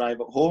kind of drive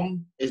it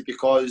home is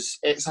because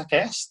it's a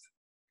test.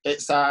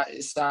 It's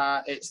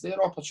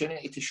their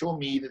opportunity to show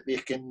me that they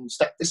can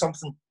stick to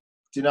something.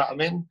 Do you know what I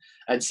mean?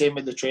 And same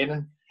with the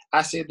training.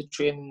 I say the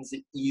training's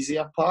the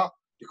easier part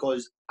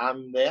because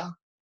I'm there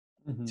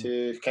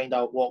to kind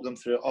of walk them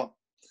through it.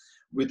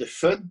 With the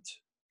food,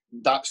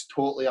 that's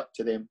totally up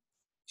to them.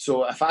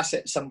 So if I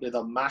set somebody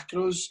their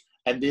macros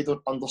and they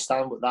don't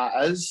understand what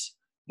that is,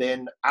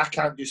 then I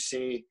can't just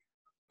say,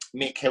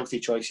 make healthy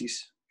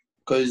choices,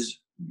 because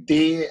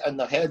they in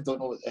their head don't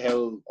know what the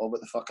hell or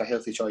what the fuck a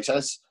healthy choice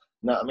is.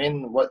 You know what I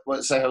mean?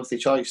 What's a healthy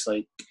choice?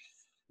 Like, you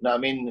know what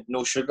I mean?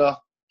 No sugar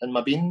in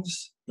my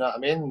beans, you know what I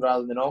mean?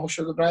 Rather than normal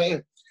sugar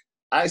variety.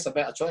 It's a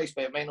better choice,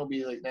 but it might not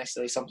be like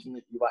necessarily something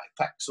that you want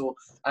to pick. So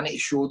I need to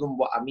show them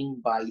what I mean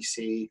by,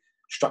 say,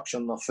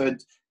 structuring their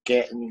food,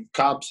 getting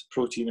carbs,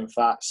 protein and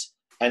fats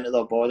into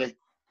their body.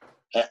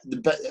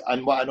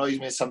 And what annoys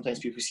me is sometimes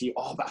people say,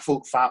 but I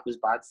thought fat was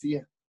bad for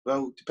you.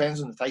 Well, it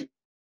depends on the type. You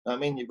know what I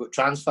mean? You've got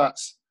trans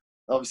fats,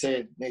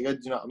 obviously, they're good,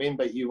 you know what I mean?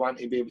 But you want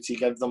to be able to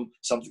give them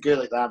something good,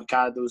 like the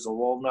avocados, the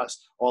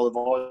walnuts, olive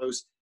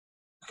oils.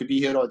 I could be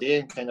here all day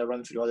and kind of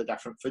run through all the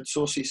different food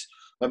sources.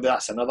 Maybe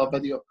that's another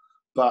video.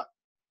 But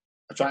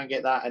I try and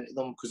get that into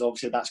them because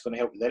obviously that's going to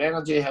help with their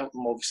energy, help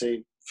them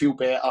obviously feel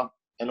better,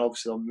 and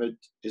obviously their mood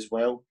as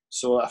well.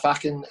 So if I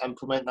can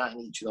implement that in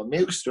each of their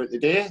meals throughout the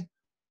day,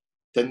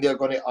 then they're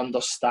going to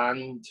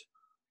understand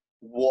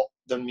what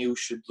the meal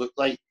should look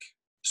like.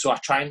 So I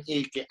try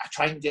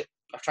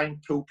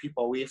and pull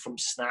people away from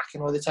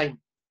snacking all the time.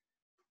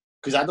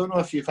 because I don't know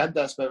if you've had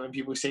this, but when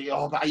people say,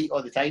 oh, but I eat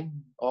all the time,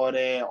 or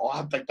oh, I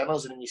have big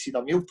dinners, and then you see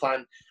their meal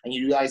plan and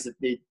you realise that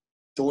they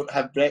don't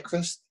have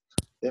breakfast,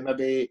 they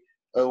maybe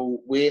will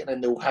wait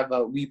and they'll have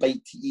a wee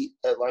bite to eat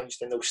at lunch,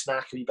 then they'll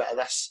snack a wee bit of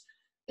this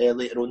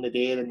later on in the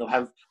day, and they'll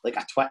have like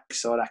a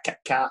Twix or a Kit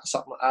Kat,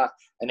 something like that,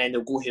 and then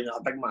they'll go home and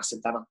have a big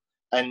massive dinner.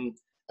 And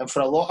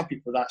for a lot of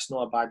people, that's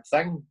not a bad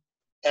thing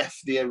if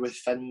they're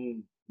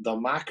within their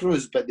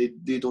macros, but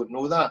they don't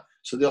know that.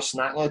 So they're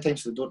snacking all the time,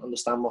 so they don't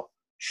understand what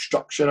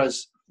structure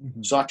is.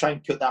 Mm-hmm. So I try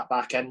and put that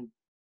back in.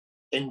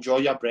 Enjoy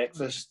your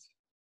breakfast,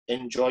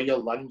 enjoy your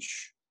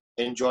lunch,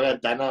 enjoy a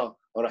dinner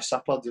or a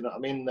supper, do you know what I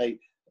mean? Like,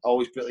 I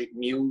always put like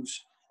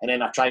meals, and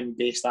then I try and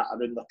base that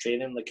around their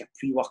training, like a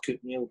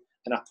pre-workout meal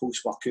and a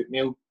post-workout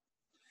meal.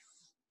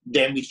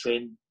 Then we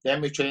train,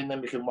 then we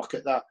can work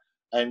at that,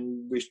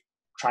 and we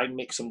try and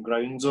make some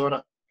grounds on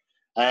it.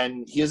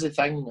 And here's the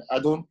thing, I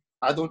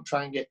don't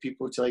try and get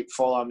people to like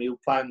follow a meal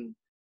plan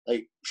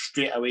like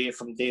straight away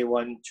from day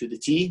one to the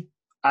T.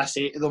 I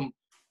say to them,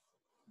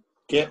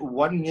 get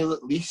one meal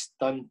at least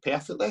done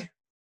perfectly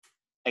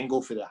and go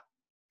for that.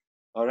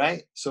 All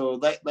right? So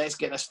let's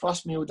get this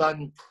first meal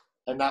done,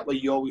 and that way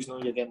you always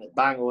know you're getting it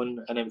bang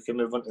on, and then we can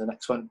move on to the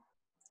next one.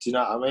 Do you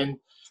know what I mean?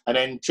 And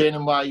then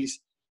training-wise,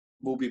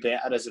 we'll be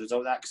better as a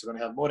result of that, because we're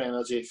going to have more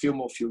energy, feel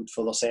more fueled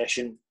for the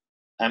session,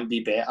 and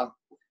be better.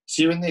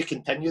 See, when they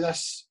continue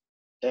this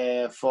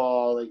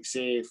for, like,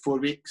 say, 4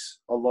 weeks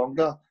or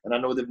longer, and I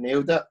know they've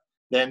nailed it,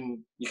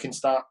 then you can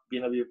start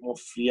being a bit more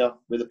freer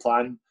with the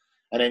plan.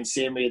 And then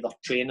same way they're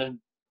training,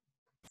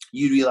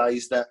 you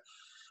realise that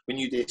when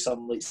you do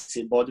some, like,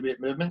 say, bodyweight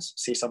movements,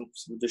 say some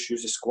just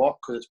use the squat,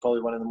 because it's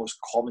probably one of the most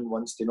common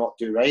ones to not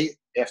do right.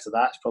 After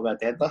that, it's probably a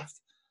deadlift.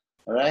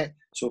 All right?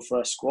 So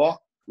for a squat,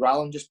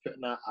 rather than just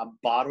putting a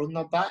bar on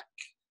their back,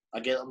 I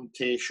get them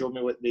to show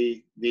me what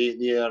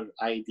their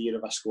idea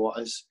of a squat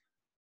is.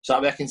 So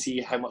that way I can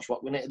see how much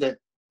work we need to do.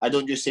 I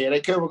don't just say,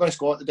 right, cool, we're going to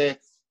squat today.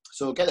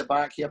 So get it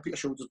back here, put your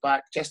shoulders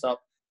back, chest up.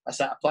 I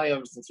said, apply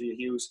everything through your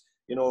heels.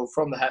 You know,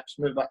 from the hips,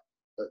 move back.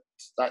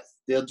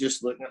 They're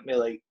just looking at me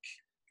like,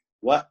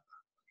 what?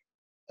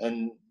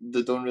 And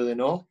they don't really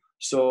know.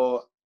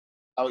 So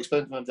I'll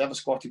explain to them, have they ever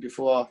squatted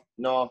before?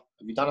 No.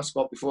 Have you done a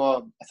squat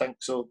before? I think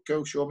so.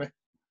 Cool, show me.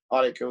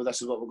 All right, cool,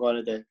 this is what we're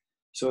going to do.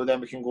 So then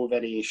we can go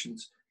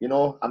variations. You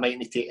know, I might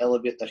need to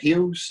elevate their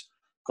heels,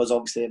 because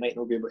obviously they might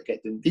not be able to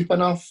get them deep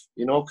enough,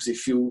 you know, because they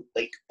feel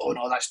like, oh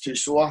no, that's too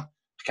sore, I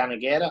can't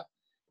get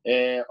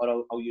it.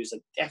 Or I'll use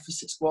like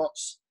deficit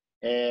squats.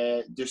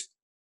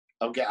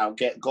 I'll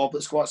get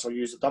goblet squats. I'll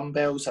use the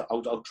dumbbells.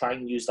 I'll try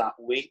and use that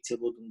weight to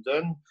load them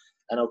down,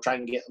 and I'll try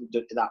and get them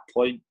down to that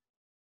point.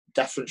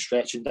 Different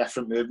stretching,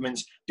 different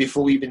movements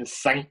before we even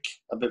think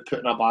about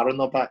putting a bar on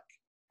their back,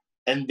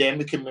 and then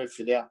we can move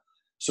from there.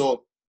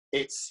 So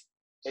it's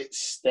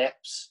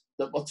steps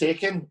that we're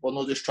taking. We're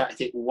not just trying to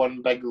take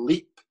one big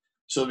leap,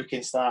 so we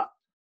can start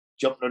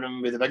jumping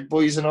around with the big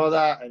boys and all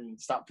that, and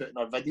start putting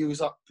our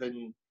videos up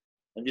and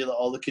be like,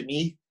 oh, look at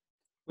me.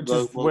 Which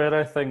is where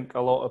I think a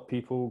lot of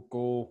people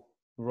go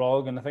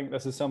wrong, and I think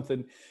this is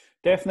something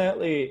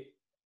definitely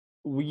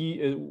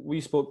we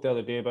spoke the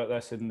other day about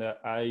this, and that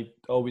I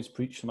always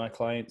preach to my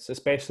clients,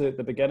 especially at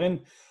the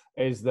beginning,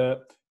 is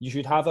that you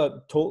should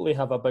totally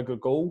have a bigger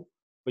goal,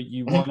 but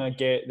you want to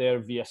get there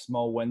via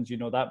small wins. You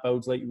know, that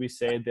builds, like we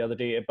said the other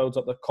day, it builds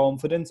up the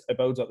confidence, it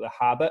builds up the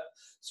habit,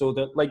 so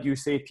that, like you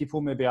say,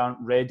 people maybe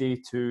aren't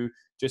ready to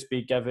just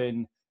be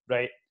given,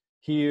 right,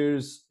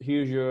 here's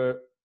your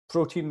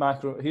protein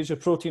macro, here's your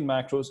protein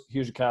macros,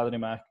 here's your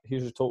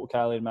total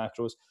calorie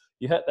macros.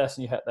 You hit this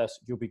and you hit this,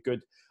 you'll be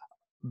good.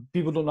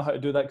 People don't know how to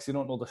do that because they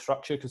don't know the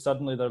structure, because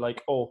suddenly they're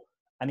like, oh,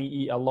 I need to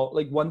eat a lot.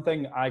 Like, one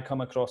thing I come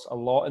across a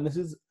lot, and this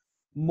is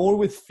more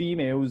with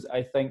females,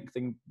 I think,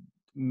 than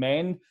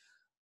men,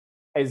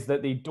 is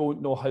that they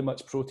don't know how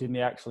much protein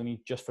they actually need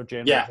just for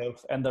general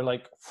health. And they're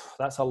like,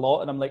 that's a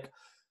lot. And I'm like,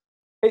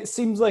 it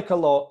seems like a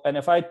lot. And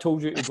if I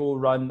told you to go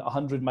run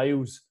 100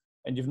 miles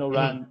and you've not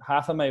ran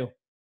half a mile,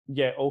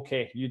 yeah,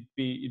 okay, you'd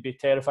be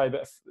terrified.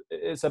 But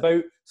it's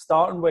about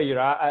starting where you're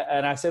at.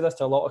 And I say this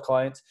to a lot of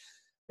clients,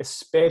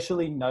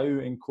 especially now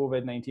in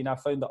COVID-19. I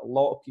found that a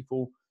lot of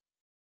people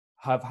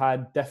have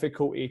had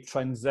difficulty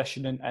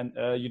transitioning, and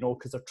you know,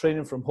 because they're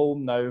training from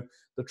home now.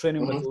 They're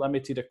training with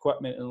limited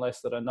equipment,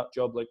 unless they're a nut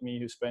job like me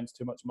who spends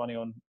too much money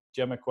on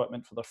gym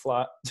equipment for their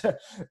flat.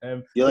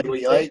 You like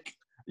what you like?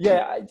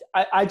 Yeah,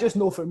 I just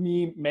know, for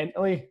me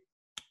mentally,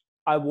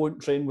 I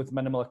won't train with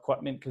minimal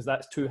equipment, because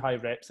that's too high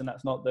reps, and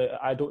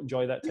I don't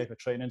enjoy that type of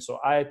training. So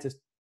I had to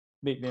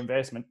make the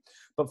investment.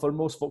 But for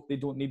most folk, they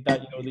don't need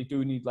that. You know, they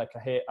do need like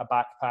a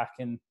backpack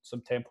and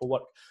some tempo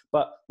work.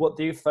 But what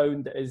they've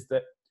found is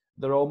that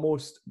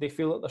they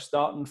feel like they're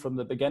starting from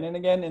the beginning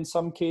again in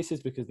some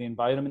cases, because the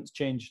environment's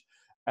changed.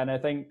 And I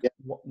think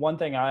one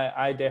thing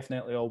I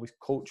definitely always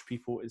coach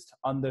people is to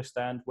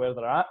understand where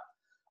they're at,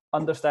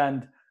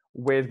 understand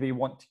where they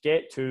want to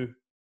get to,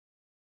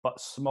 but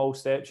small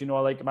steps. You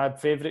know, like, my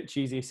favourite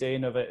cheesy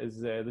saying of it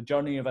is the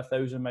journey of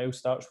 1,000 miles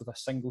starts with a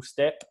single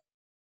step.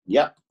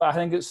 Yeah. But I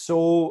think it's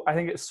so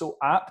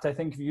apt. I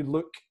think if you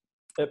look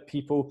at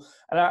people,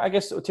 and I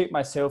guess I'll take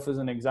myself as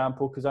an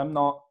example, because I'm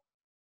not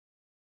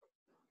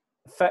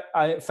fit.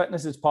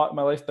 Fitness is part of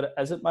my life, but it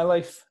isn't my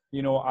life.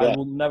 You know, I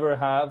will never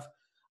have,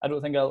 I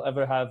don't think I'll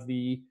ever have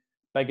the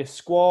biggest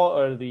squat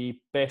or the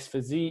best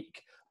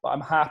physique, but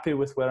I'm happy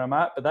with where I'm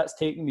at. But that's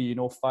taken me,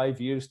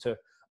 5 years to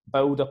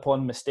build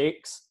upon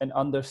mistakes and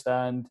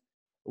understand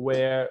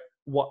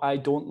what I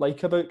don't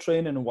like about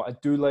training and what I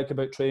do like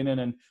about training,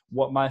 and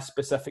what my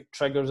specific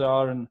triggers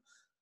are, and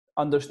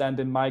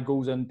understanding my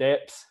goals in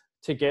depth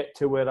to get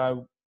to where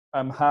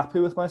I'm happy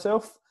with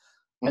myself.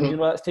 And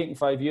that's taken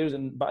 5 years,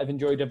 but I've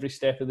enjoyed every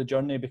step of the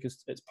journey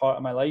because it's part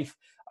of my life.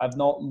 I've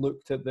not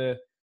looked at the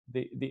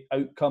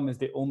outcome as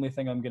the only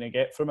thing I'm going to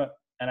get from it.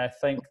 And I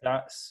think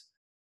that's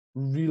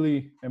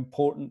really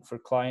important for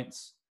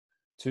clients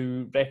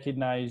to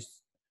recognize.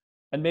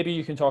 And maybe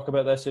you can talk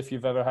about this if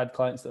you've ever had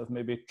clients that have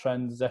maybe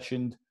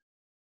transitioned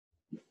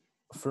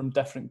from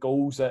different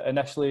goals.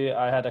 Initially,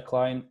 I had a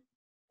client,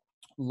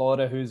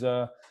 Laura, who's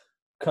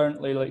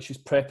currently she's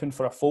prepping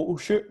for a photo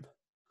shoot.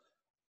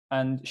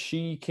 And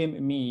she came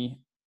to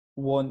me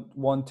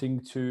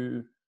wanting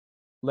to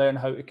learn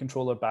how to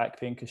control her back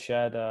pain because she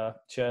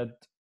had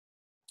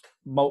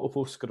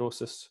multiple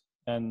sclerosis,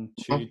 and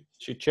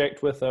she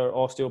checked with her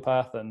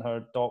osteopath and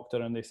her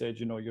doctor, and they said,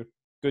 you're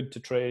good to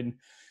train.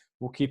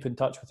 We'll keep in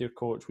touch with your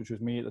coach, which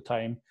was me at the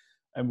time,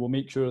 and we'll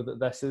make sure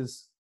that this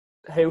is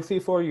healthy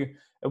for you.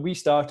 And we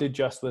started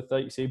just with,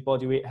 like you say,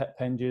 body weight hip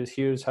hinges.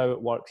 Here's how it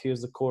works.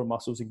 Here's the core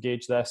muscles.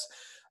 Engage this.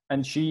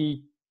 And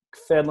she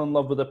fell in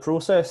love with the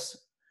process,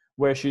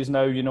 where she's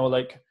now,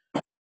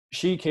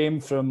 she came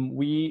from,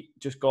 we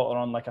just got her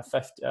on like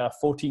a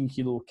 14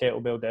 kilo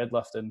kettlebell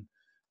deadlift, and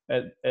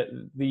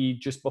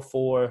just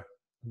before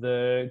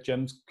the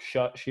gyms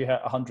shut, she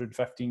hit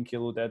 115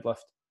 kilo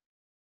deadlift.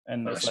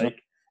 And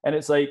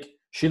it's like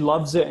she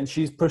loves it, and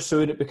she's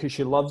pursued it because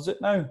she loves it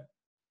now.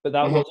 But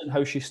that wasn't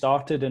how she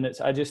started. And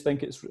I just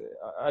think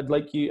I'd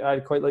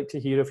quite like to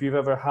hear if you've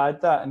ever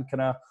had that, and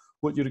kind of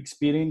what your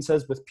experience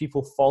is with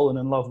people falling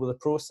in love with the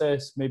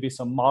process, maybe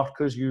some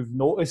markers you've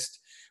noticed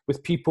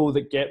with people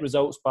that get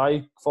results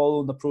by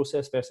following the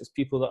process versus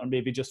people that are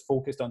maybe just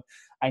focused on,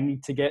 I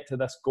need to get to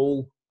this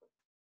goal.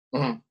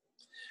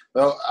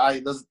 Well,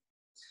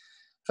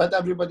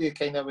 everybody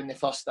kind of, when they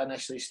first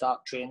initially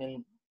start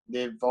training,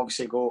 they've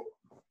obviously got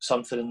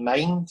something in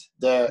mind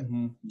that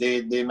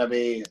they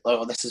maybe,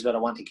 this is where I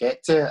want to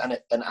get to, and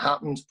it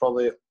happens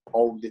probably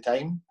all the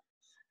time,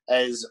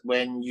 is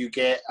when you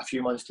get a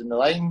few months down the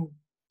line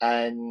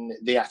and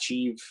they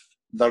achieve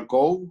their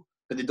goal,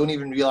 but they don't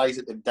even realise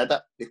that they've did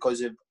it because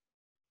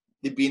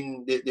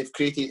they've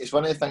created. It's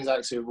one of the things I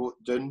actually wrote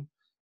down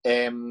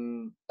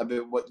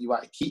about what you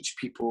want to teach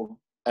people,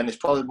 and it's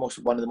probably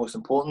one of the most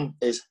important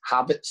is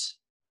habits.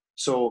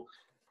 So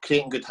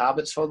creating good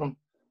habits for them.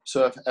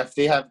 So if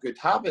they have good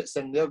habits,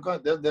 then they're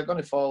going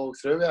to follow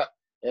through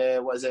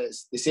it. What is it?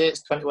 They say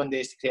it's 21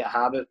 days to create a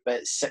habit,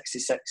 but it's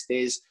 66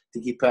 days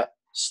to keep it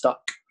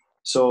stuck.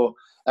 So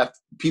if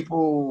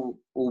people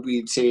will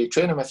be, say,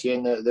 training with you,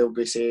 and they'll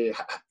be, say,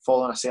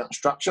 following a certain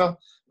structure.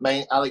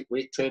 I like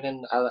weight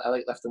training. I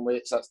like lifting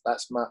weights.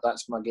 That's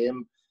my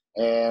game.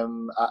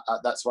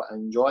 That's what I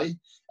enjoy.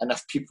 And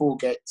if people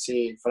get,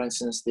 say, for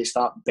instance, they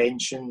start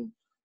benching,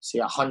 say,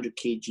 100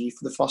 kg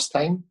for the first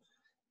time,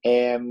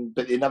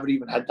 but they never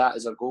even had that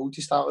as a goal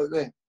to start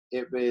with.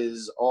 It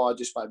was, I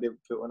just want to be able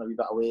to put on a wee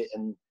bit of weight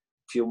and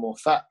feel more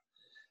fit.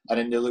 And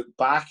then they look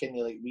back and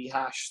they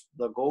rehash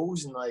their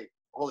goals and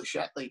holy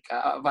shit,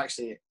 I've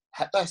actually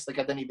hit this. I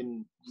didn't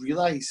even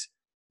realise.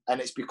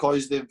 And it's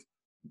because they've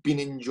been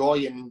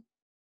enjoying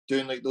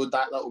doing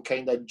that little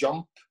kind of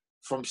jump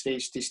from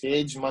stage to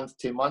stage, month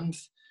to month,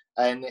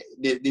 and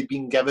they've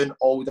been given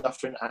all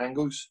different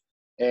angles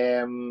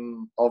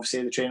of,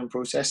 say, the training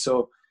process.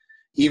 So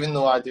even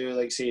though I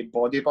do, say,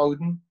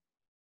 bodybuilding,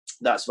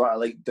 that's what I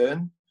like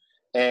doing.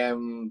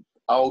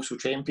 I also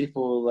train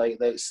people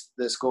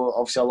let's go,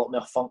 obviously, a lot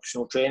more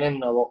functional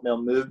training, a lot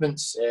more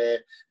movements.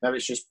 Maybe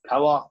it's just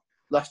power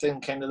lifting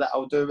kind of that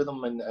I'll do with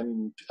them,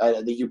 and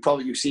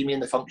you see me in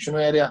the functional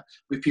area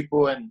with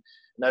people, and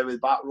now with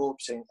back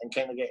ropes and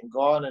kind of getting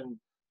gone. And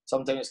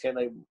sometimes it's kind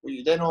of like, what are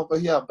you doing over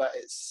here? But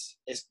it's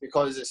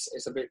because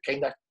it's about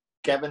kind of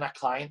giving a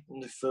client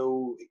the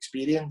full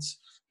experience,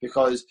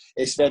 because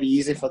it's very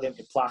easy for them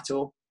to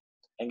plateau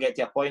and get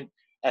to a point.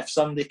 If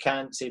somebody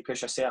can't, say,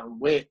 push a certain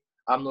weight,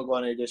 I'm not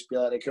going to just be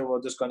like, okay,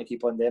 we're just going to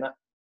keep on doing it.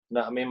 You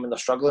know what I mean? When they're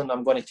struggling,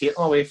 I'm going to take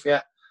them away from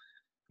it.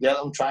 Let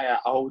them try a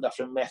whole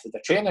different method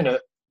of training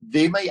out.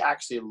 They might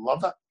actually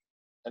love it.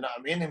 You know what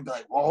I mean? And be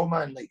like, whoa,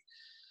 man,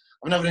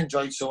 I've never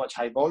enjoyed so much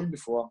high volume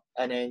before.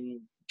 And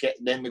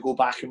then we go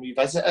back and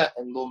revisit it,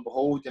 and lo and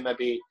behold,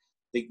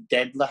 they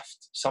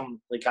deadlift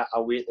some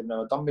a weight they've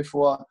never done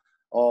before,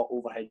 or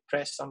overhead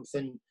press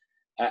something,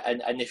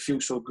 and they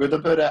feel so good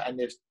about it, and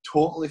they've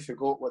totally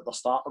forgot what their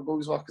starter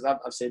goals were. Because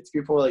I've said to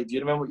people, do you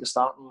remember what your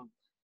starting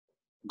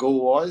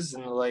goal was?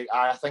 And they're like,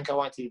 I think I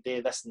wanted to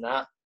do this and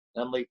that.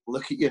 And I'm like,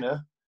 look at you now.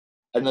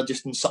 And they're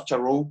just in such a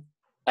role,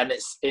 and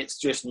it's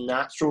just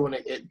natural, and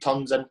it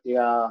turns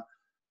into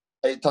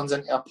it turns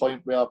into a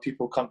point where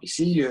people come to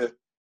see you,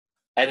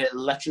 and it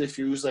literally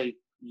feels like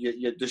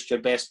you're just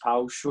your best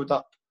pal showed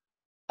up,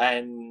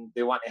 and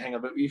they want to hang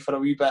about with you for a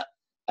wee bit,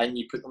 and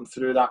you put them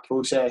through that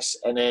process,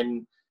 and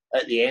then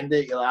at the end of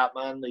it, you're like,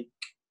 man, like,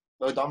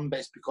 well done, but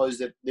it's because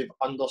they've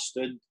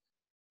understood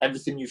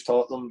everything you've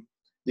taught them.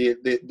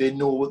 They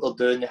know what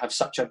they're doing. They have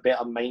such a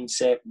better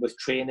mindset with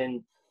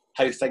training,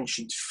 how things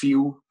should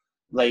feel.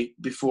 Like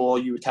before,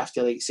 you would have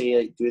to like say,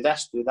 like, do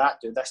this, do that,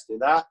 do this, do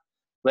that.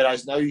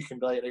 Whereas now you can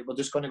be like, right, we're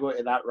just going to go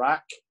to that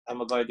rack and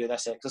we're going to do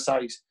this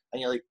exercise.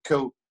 And you're like,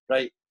 cool,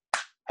 right,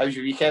 how's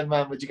your weekend,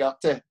 man? What'd you get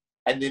up to?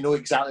 And they know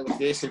exactly what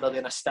they say. They're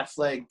doing a stiff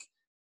leg.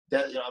 You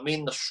know what I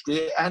mean? They're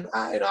straight and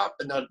up,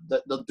 and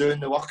they're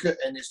doing the workout,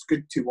 and it's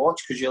good to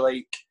watch because you're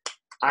like,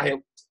 I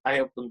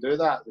helped them do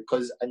that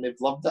and they've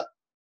loved it.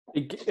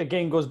 It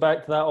again goes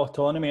back to that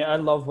autonomy. I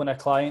love when a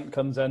client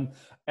comes in,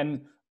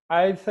 and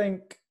I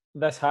think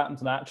this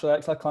happens naturally.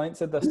 Actually, a client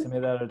said this to me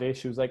the other day.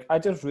 She was like, I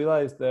just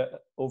realised that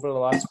over the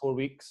last 4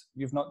 weeks,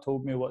 you've not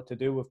told me what to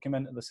do. We've come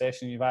into the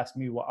session, you've asked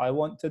me what I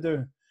want to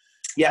do.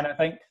 Yeah. And I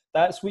think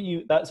that's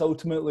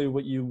ultimately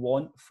what you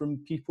want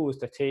from people, is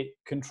to take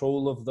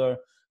control of their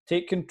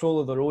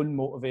own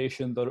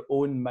motivation, their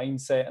own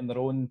mindset, and their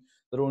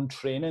own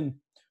training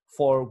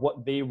for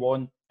what they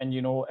want. And,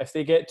 you know, if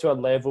they get to a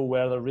level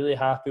where they're really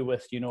happy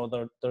with, you know,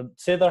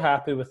 they're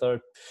happy with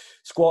their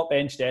squat,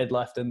 bench,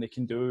 deadlift, and they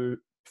can do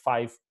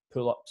 5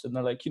 pull-ups, and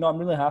they're like, you know, I'm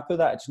really happy with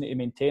that, I just need to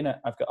maintain it,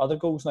 I've got other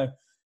goals now.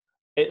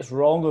 It's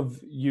wrong of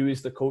you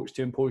as the coach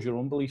to impose your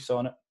own beliefs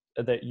on it,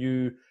 that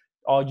you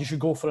should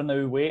go for a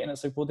new weight, and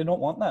it's like, well, they don't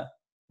want that.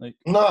 Like,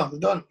 no, they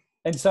don't.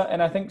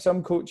 And I think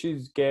some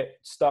coaches get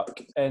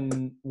stuck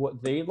in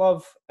what they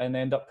love and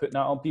end up putting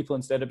that on people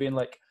instead of being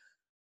like,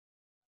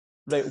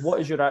 right, what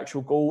is your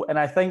actual goal? And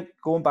I think,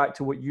 going back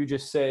to what you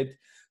just said,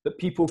 that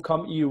people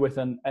come to you with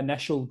an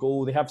initial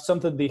goal. They have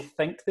something they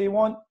think they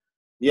want.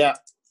 Yeah.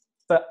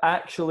 But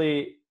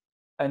actually,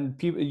 and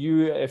people,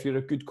 if you're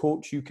a good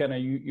coach,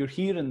 you're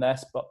hearing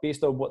this, but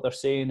based on what they're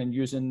saying and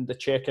using the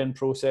check-in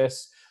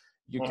process,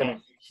 you kind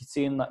of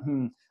saying that,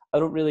 I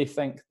don't really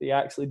think they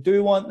actually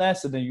do want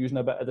this, and then using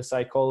a bit of the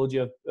psychology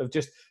of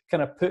just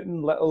kind of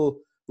putting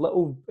little.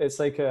 It's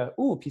like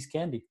piece of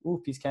candy.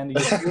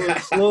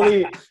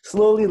 You're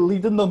slowly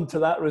leading them to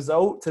that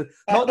result. To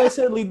not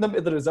necessarily leading them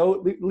to the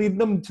result, leading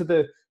them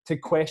to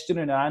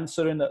questioning and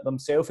answering it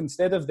themselves,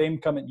 instead of them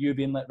coming to you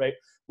being like, right,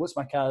 what's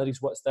my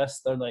calories? What's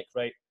this? They're like,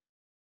 right,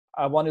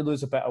 I want to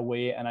lose a bit of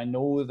weight, and I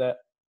know that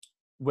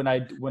when I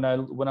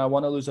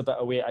want to lose a bit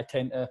of weight, I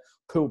tend to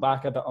pull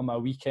back a bit on my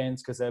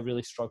weekends because I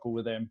really struggle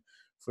with them,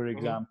 for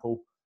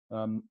example,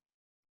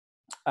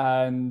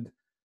 and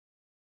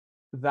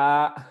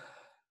that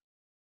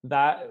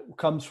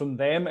comes from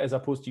them as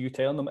opposed to you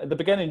telling them. At the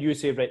beginning, you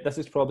say, right, this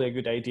is probably a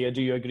good idea.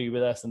 Do you agree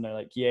with this? And they're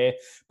like, yeah.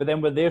 But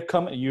then when they're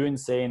coming to you and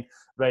saying,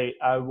 right,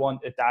 I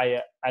want a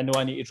diet, I know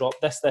I need to drop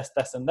this,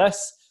 and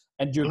this,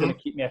 and you're going to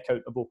keep me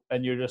accountable.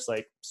 And you're just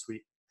like,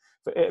 sweet.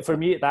 For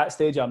me at that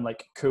stage, I'm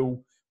like,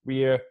 cool.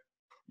 You're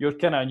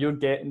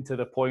getting to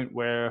the point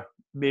where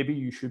maybe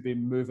you should be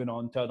moving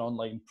on to an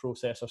online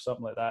process or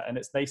something like that. And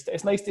it's nice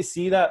to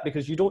see that,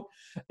 because you don't,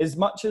 as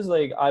much as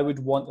like I would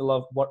want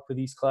to work with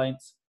these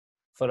clients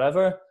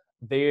forever,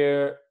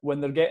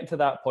 when they're getting to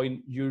that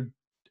point,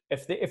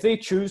 if they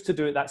choose to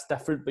do it, that's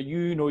different. But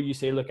you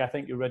say, look, I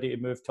think you're ready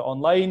to move to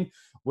online.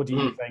 What do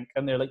you think?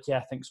 And they're like, yeah,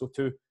 I think so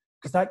too,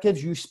 because that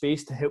gives you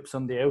space to help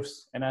somebody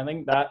else. And I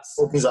think that's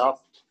opens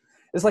up.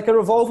 It's like a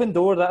revolving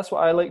door. That's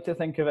what I like to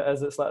think of it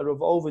as. It's like a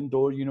revolving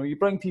door. You know, you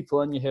bring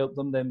people in, you help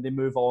them, then they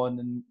move on,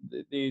 and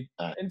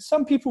and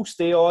some people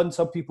stay on,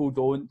 some people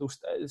don't.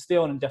 They'll stay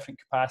on in different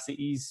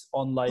capacities,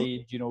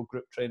 online, you know,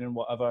 group training,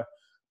 whatever.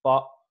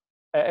 But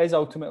it is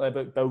ultimately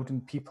about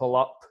building people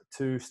up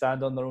to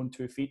stand on their own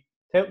 2 feet,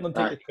 helping them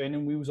take the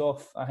training wheels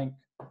off, I think.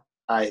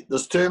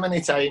 There's too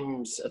many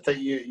times, I think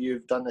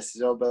you've done this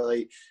as well, but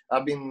like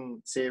I've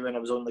been, say, when I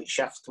was on like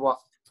shift work,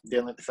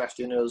 doing like the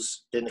 15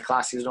 hours, doing the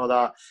classes and all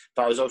that,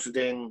 but I was also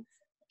doing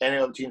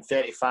anywhere between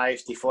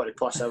 35 to 40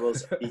 plus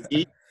hours a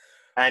week.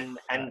 And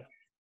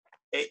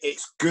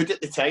it's good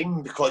at the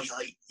time because you're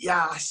like,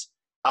 yes,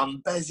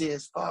 I'm busy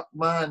as fuck,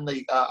 man.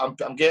 Like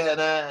I'm getting it,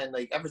 and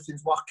like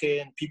everything's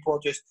working. People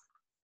are just,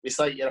 it's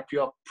like you're a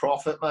pure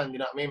prophet, man. You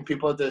know what I mean?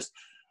 People are just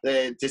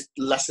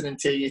listening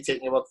to you,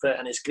 taking your word for it,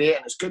 and it's great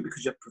and it's good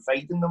because you're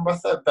providing them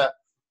with it. But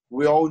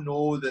we all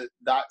know that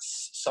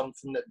that's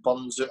something that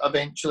burns out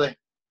eventually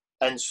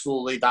and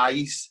slowly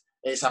dies.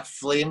 It's a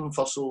flame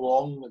for so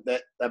long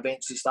that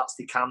eventually starts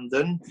to calm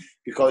down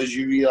because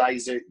you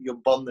realise that you're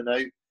burning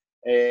out.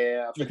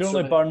 You can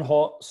only burn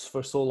hots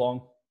for so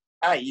long.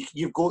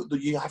 You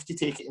have to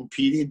take it in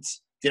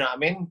periods. Do you know what I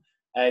mean?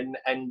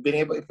 And being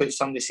able to put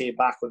somebody, say,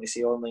 back on,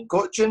 say, online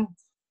coaching,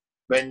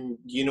 when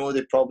you know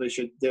they probably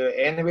should do it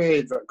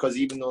anyway, because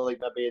even though like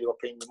maybe they were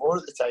paying you more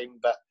at the time,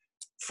 but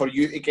for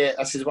you to get,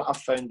 this is what I've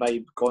found by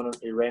going on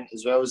to rent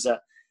as well, is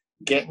that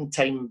getting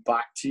time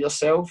back to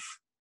yourself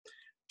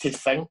to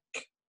think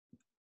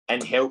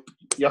and help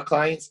your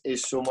clients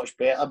is so much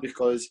better,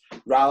 because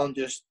rather than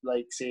just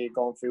like say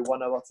going through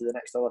 1 hour to the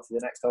next hour to the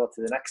next hour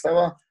to the next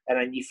hour, and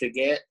then you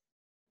forget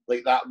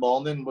like that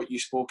morning what you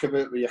spoke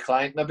about with your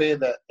client maybe,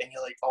 that, and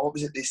you're like, oh, what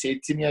was it they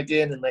said to me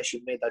again, unless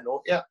you've made a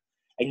note yet,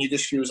 and you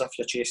just feel as if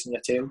you're chasing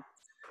your tail.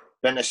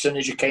 Then as soon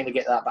as you kind of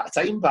get that bit of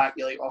time back,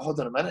 you're like, oh, hold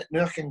on a minute,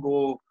 now I can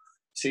go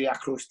say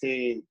across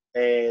to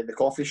the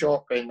coffee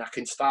shop and I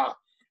can start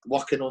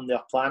working on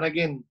their plan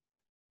again,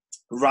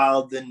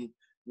 rather than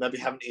maybe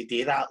having to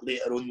do that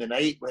later on the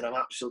night when I'm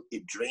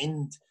absolutely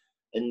drained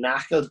and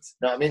knackered.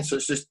 You know what I mean? So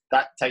it's just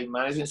that time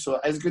management. So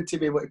it's good to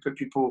be able to put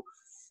people,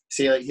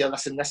 say like, here,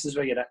 listen, this is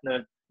where you're at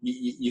now.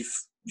 You're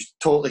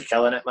totally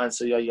killing it, man.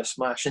 So you're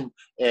smashing.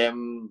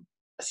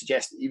 I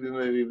suggest even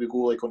maybe we go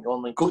like on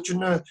online coaching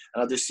now, and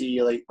I'll just see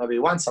you like maybe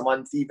once a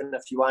month, even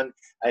if you want,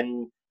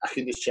 and I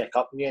can just check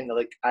up on you, and they're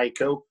like, aye,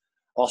 cool.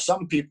 Or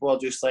some people are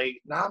just like,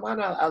 nah,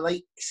 man, I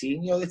like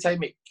seeing you all the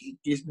time. It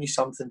gives me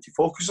something to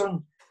focus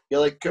on.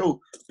 You're like, cool,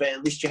 but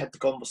at least you had the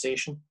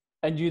conversation.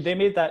 And they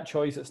made that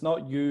choice. It's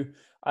not you.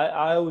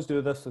 I always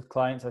do this with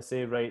clients. I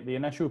say, right, the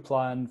initial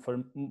plan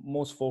for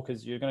most folk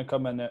is you're going to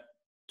come in at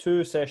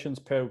 2 sessions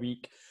per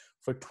week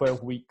for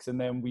 12 weeks, and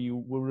then we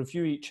will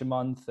review each a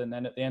month, and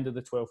then at the end of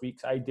the 12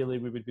 weeks, ideally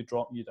we would be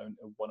dropping you down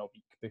to 1 a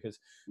week, because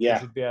there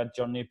should be a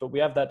journey. But we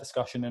have that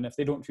discussion, and if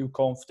they don't feel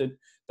confident,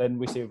 then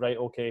we say, right,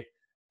 okay,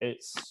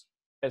 it's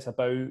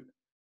about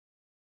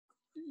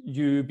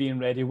you being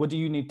ready. What do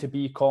you need to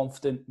be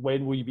confident?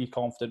 When will you be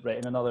confident? Right,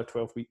 in another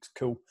 12 weeks,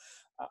 cool.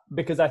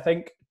 Because I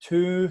think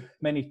too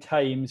many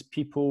times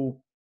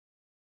people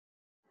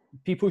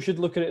should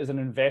look at it as an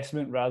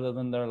investment rather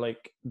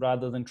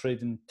than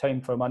trading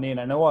time for money. And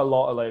I know a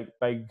lot of like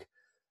big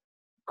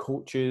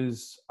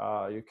coaches,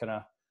 you kind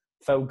of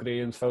Phil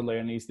Grahams, Phil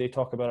Learneys, they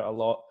talk about it a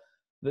lot,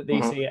 that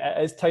they say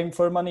it is time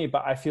for money,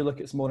 but I feel like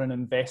it's more an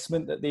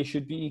investment that they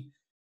should be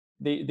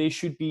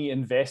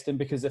investing,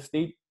 because if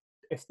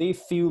they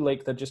feel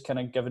like they're just kind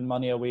of giving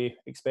money away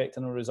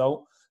expecting a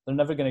result, they're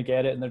never going to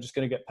get it, and they're just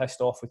going to get pissed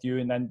off with you,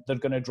 and then they're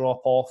going to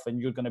drop off, and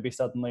you're going to be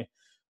suddenly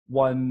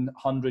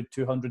 100,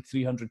 200,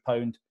 300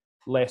 pound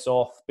less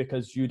off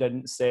because you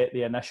didn't set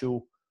the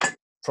initial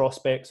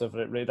prospects of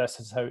it, right? This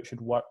is how it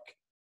should work.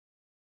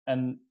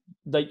 And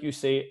like you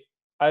say,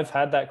 I've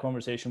had that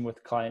conversation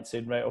with clients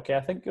saying, right, okay,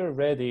 I think you're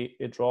ready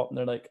to drop. And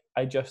they're like,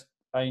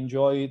 I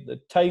enjoy the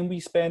time we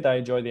spend. I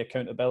enjoy the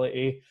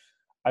accountability.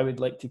 I would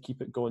like to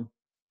keep it going.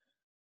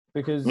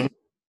 Because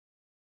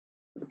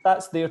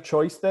that's their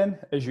choice then,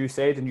 as you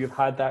said, and you've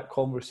had that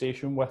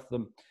conversation with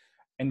them,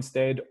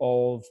 instead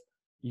of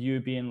you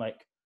being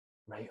like,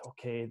 right,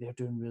 okay, they're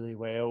doing really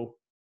well,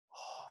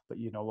 but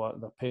you know what,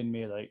 they're paying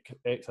me like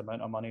X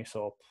amount of money,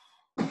 so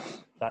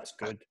that's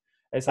good.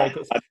 It's like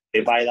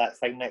they buy that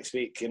thing next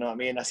week, you know what I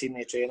mean? I seen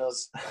the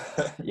trainers.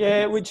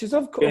 Yeah, which is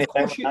of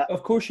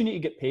course you need to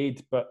get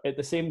paid, but at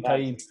the same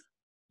time,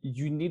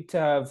 you need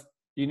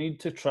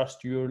to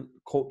trust your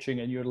coaching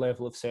and your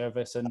level of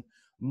service and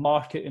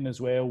marketing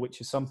as well, which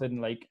is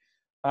something like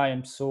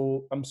I'm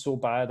so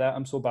bad at.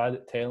 I'm so bad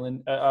at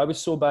telling. I was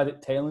so bad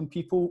at telling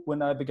people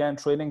when I began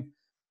training,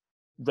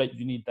 right,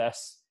 you need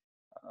this,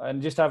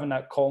 and just having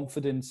that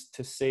confidence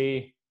to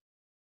say,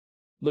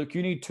 look,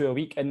 you need 2 a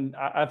week. And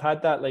I've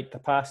had that like the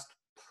past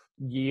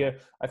year.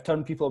 I've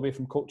turned people away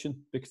from coaching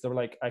because they were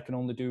like, I can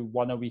only do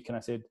 1 a week, and I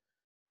said,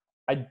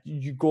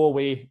 you go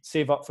away,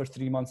 save up for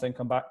 3 months, and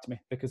come back to me,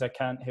 because I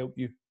can't help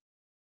you.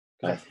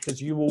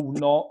 Because you will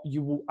not,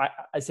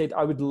 I said,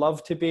 I would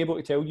love to be able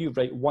to tell you,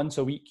 right, once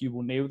a week you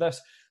will nail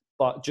this,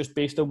 but just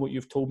based on what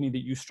you've told me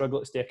that you struggle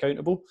to stay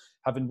accountable,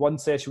 having 1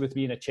 session with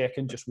me and a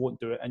check-in just won't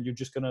do it, and you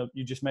just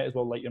might as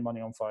well light your money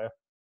on fire.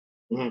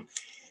 Mm-hmm.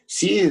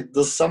 See,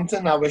 there's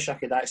something I wish I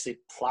could actually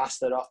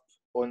plaster up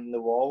on the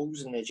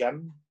walls in the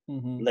gym,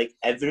 like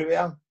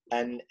everywhere,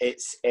 and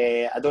it's,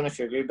 I don't know if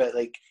you agree, but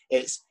like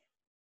it's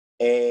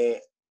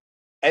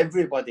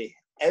everybody,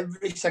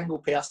 every single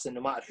person,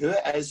 no matter who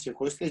it is, who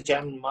goes to the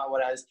gym, no matter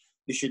what it is,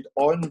 they should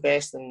all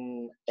invest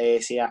in,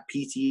 say, a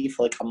PT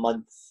for like a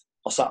month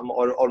or something,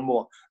 or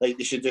more. Like,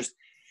 they should just,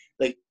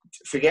 like,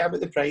 forget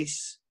about the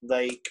price.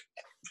 Like,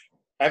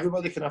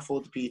 everybody can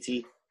afford the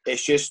PT.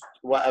 It's just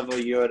whatever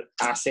your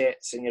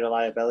assets and your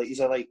liabilities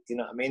are like, do you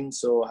know what I mean?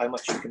 So how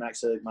much you can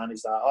actually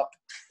manage that up.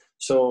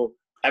 So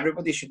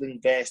everybody should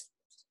invest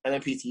in a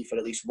PT for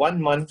at least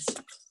 1 month,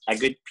 a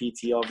good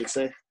PT,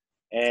 obviously.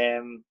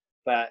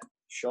 But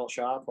Short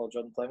Sharp or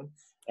John Clement.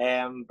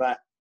 But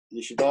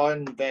you should all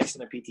invest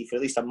in a PT for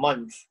at least a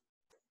month,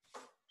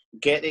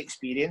 get the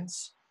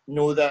experience,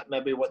 know that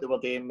maybe what they were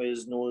doing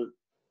was not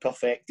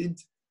perfected,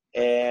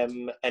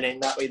 and then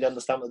that way they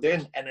understand what they're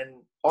doing. And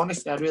then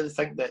honestly, I really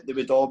think that they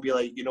would all be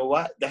like, you know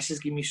what, this has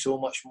given me so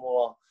much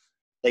more,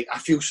 like, I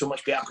feel so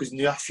much better because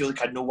now I feel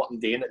like I know what I'm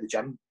doing at the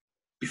gym.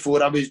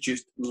 Before I was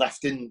just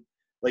lifting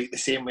like the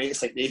same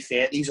weights like the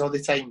 30s all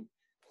the time.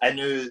 I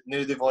knew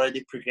they've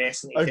already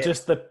progressed. Or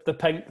just the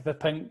pink,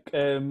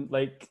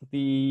 like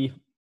the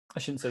I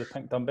shouldn't say the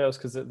pink dumbbells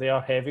because they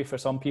are heavy for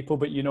some people,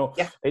 but you know,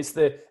 Yeah. it's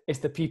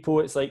the people.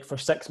 It's like for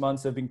 6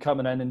 months they've been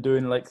coming in and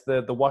doing like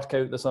the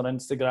workout that's on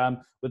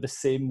Instagram with the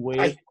same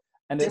weight,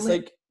 and it's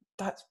like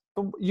that's,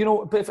 you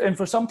know. But and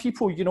for some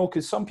people, you know,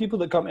 because some people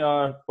that come to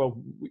our,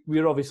 well,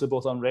 we're obviously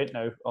both on rent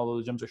now,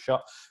 although the gyms are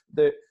shut.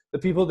 The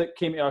people that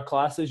came to our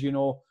classes, you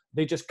know,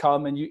 they just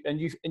come and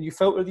you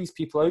filter these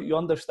people out. You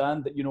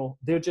understand that, you know,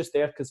 they're just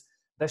there because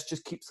this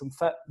just keeps them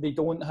fit. They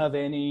don't have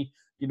any,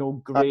 you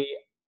know, great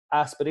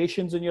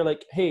aspirations, and you're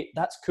like, hey,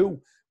 that's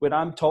cool. When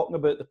I'm talking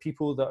about the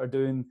people that are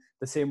doing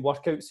the same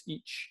workouts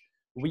each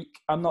week,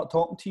 I'm not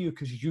talking to you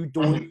because you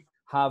don't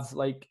have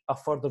like a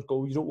further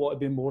goal. You don't want to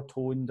be more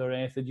toned or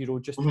anything, you know,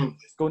 just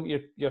going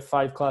to your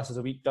 5 classes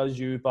a week does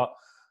you. But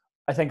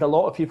I think a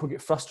lot of people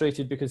get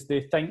frustrated because they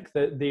think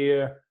that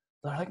they're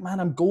like, man,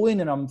 I'm going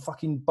and I'm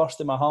fucking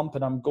bursting my hump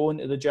and I'm going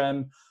to the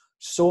gym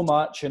so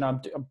much and I'm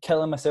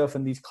killing myself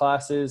in these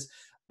classes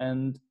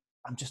and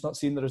I'm just not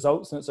seeing the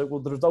results. And it's like,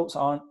 well, the results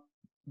aren't,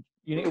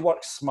 you need to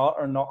work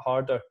smarter, not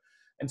harder.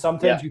 And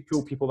sometimes you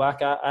pull people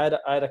back. I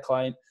had a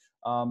client,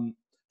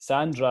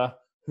 Sandra,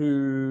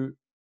 who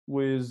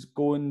was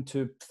going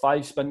to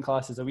 5 spin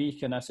classes a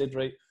week. And I said,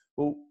 right,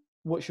 well,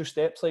 what's your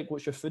steps like?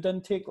 What's your food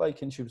intake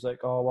like? And she was like,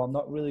 oh, well, I'm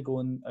not really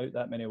going out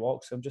that many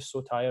walks. I'm just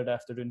so tired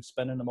after doing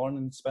spin in the morning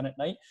and spin at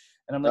night.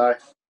 And I'm like,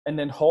 and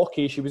then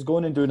hockey, she was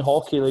going and doing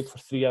hockey like for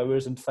 3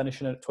 hours and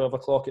finishing at 12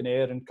 o'clock in the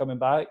air and coming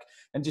back.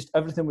 And just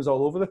everything was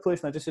all over the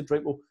place. And I just said,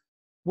 right, well,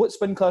 what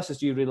spin classes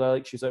do you really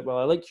like? She's like, well,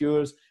 I like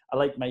yours, I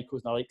like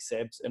Michael's, and I like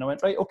Seb's. And I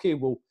went, right, okay,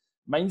 well,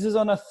 mine's is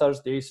on a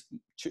Thursday,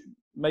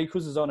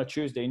 Michael's is on a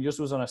Tuesday, and yours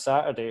was on a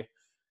Saturday.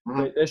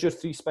 Right, there's your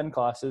 3 spin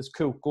classes.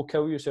 Cool, go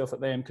kill yourself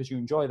at them because you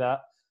enjoy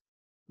that.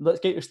 Let's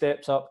get your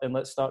steps up and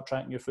let's start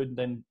tracking your food. And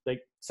then,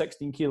 like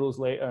 16 kilos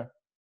later,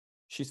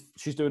 she's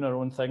doing her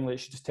own thing. Like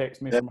she just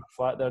texted me from her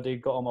flat the other day,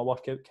 got on my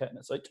workout kit, and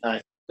it's like,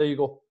 there you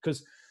go,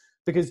 because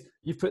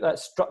you've put that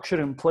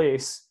structure in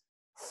place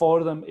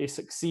for them to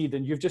succeed,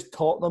 and you've just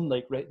taught them,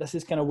 like, right, this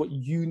is kind of what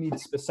you need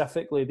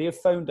specifically. They've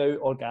found out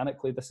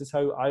organically, this is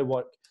how I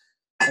work,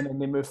 and then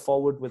they move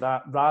forward with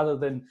that rather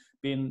than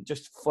being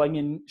just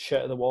flinging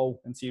shit at the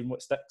wall and seeing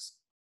what sticks.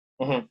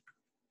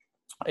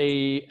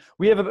 We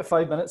have about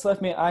 5 minutes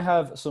left, mate. I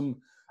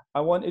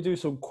want to do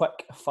some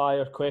quick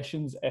fire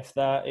questions if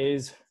that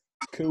is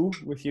cool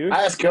with you.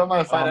 That's cool,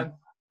 man.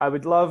 I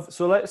would love,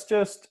 so let's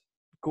just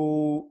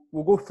we'll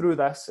go through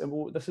this,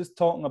 and this is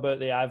talking about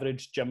the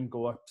average gym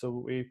goer,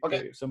 so we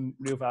get some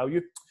real value.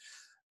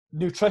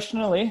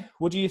 Nutritionally,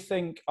 what do you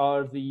think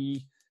are the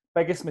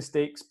biggest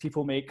mistakes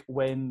people make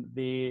when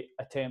they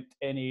attempt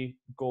any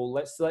goal?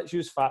 Let's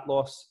use fat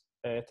loss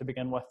to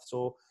begin with.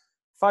 So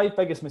 5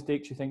 biggest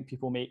mistakes you think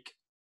people make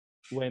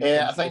when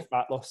I think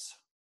fat loss.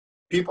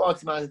 People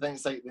automatically think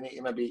it's like they need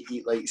to maybe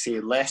eat, like, say,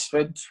 less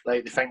food.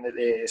 Like, they think that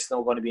it's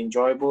not going to be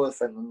enjoyable. They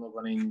think they're not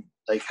going to,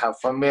 like, have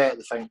fun with it.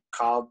 They think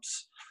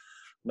carbs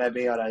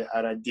maybe are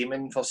a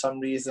demon for some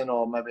reason,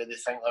 or maybe they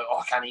think, like, oh,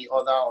 I can't eat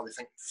all that, or they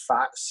think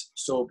fat's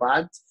so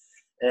bad.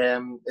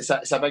 It's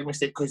a big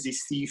mistake because they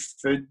see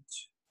food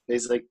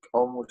is, like,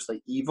 almost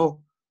like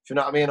evil, if you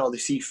know what I mean, or they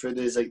see food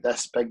as, like,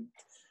 this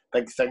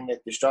big thing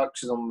that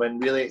distracts them, when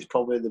really it's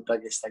probably the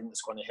biggest thing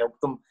that's going to help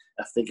them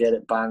if they get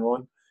it bang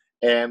on.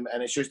 And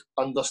it's just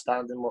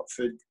understanding what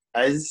food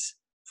is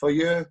for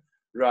you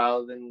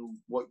rather than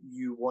what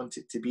you want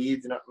it to be.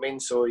 Do you know what I mean?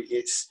 So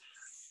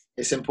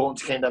it's important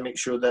to kind of make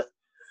sure that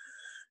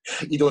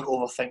you don't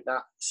overthink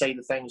that side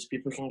of things.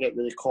 People can get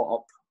really caught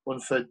up on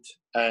food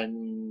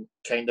and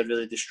kind of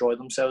really destroy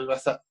themselves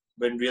with it,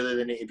 when really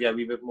they need to be a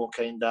wee bit more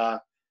kind of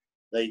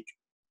like,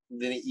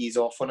 they need to ease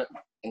off on it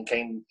and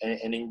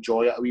and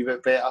enjoy it a wee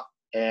bit better.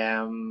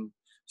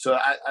 So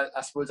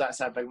I suppose that's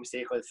a big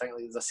mistake. I think,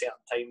 like, there's a certain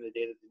time of the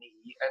day that they need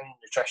to eat in,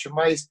 nutrition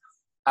wise.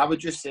 I would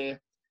just say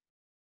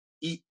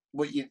eat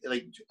what you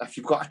like. If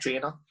you've got a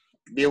trainer,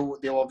 they'll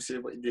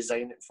obviously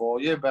design it for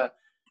you, but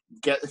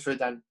get the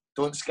food in.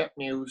 Don't skip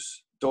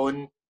meals.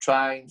 Don't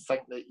try and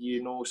think that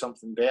you know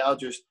something better.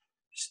 Just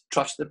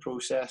trust the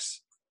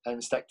process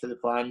and stick to the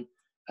plan,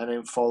 and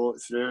then follow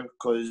it through,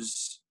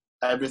 because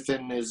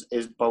everything is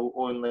built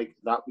on, like,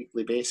 that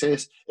weekly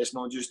basis. It's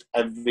not just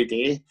every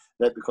day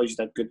that because you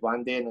did good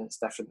one day and then it's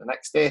different the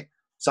next day.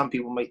 Some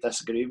people might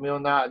disagree with me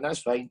on that, and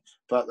that's fine.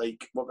 But,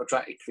 like, what we're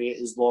trying to create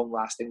is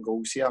long-lasting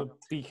goals here. So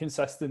be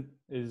consistent,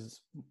 because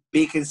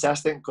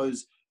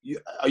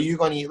are you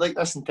going to eat like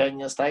this in 10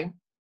 years' time?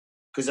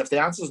 Because if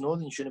the answer is no,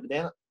 then you shouldn't be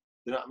doing it.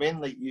 You know what I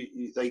mean?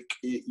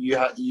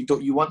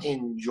 You want to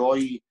enjoy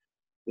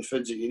the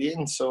foods that you're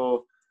eating.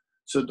 So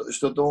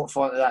don't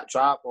fall into that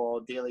trap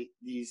or do, like,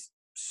 these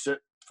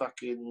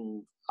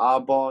fucking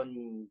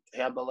Arbonne,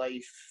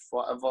 Herbalife,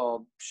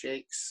 whatever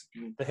shakes.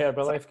 The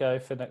Herbalife guy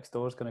for next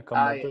door is going to come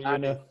up with you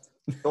now.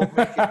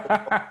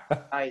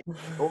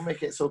 Don't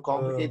make it so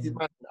complicated,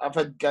 man. I've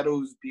had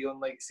girls be on,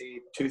 like, say,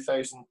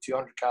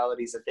 2,200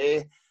 calories a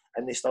day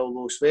and they still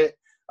lose weight.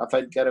 I've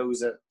had girls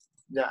that,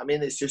 you know what I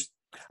mean? It's just,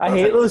 I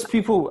hate those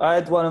people. I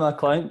had one of my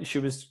clients, she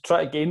was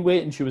trying to gain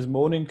weight and she was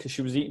moaning because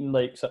she was eating,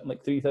 like, something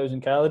like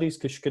 3,000 calories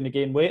because she couldn't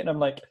gain weight. And I'm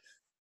like,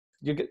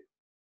 You get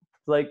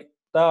like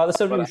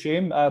that's a real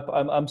shame.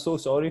 I'm so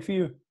sorry for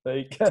you.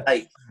 Like,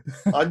 like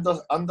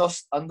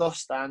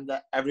understand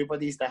that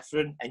everybody's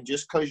different, and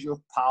just because your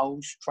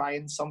pal's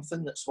trying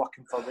something that's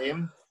working for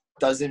them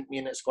doesn't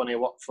mean it's going to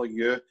work for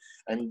you.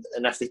 And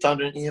if they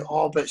turn around to you,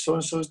 oh, but so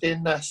and so's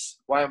doing this,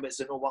 why is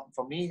it not working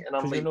for me? And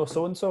I'm like, you know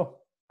so and so.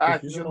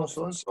 Because you know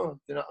so and so. Do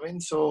you know what I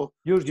mean? So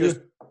you're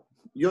you.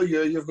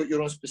 You've got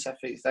your own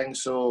specific thing.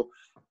 So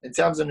in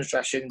terms of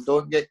nutrition,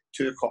 don't get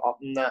too caught up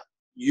in that.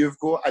 You've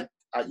got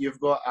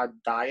a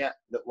diet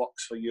that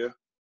works for you.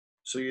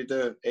 So you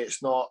do.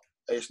 It's not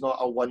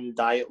a one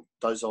diet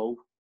does all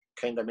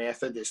kind of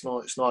method. It's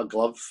not a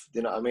glove. Do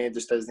you know what I mean? It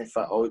just doesn't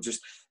fit all.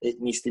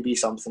 It needs to be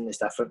something that's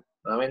different.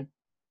 You know what I mean?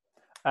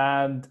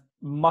 And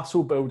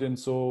muscle building.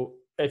 So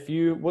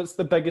what's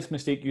the biggest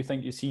mistake you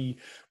think you see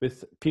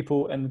with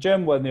people in the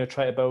gym when they're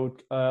trying to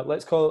build?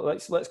 Let's call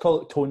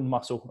it toned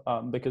muscle,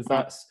 because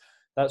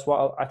that's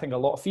what I think a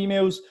lot of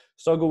females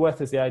struggle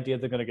with, is the idea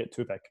they're going to get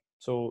too big.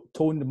 So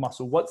toned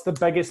muscle. What's the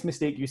biggest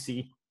mistake you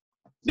see?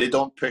 They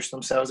don't push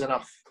themselves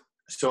enough.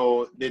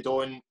 So they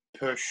don't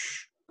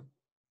push,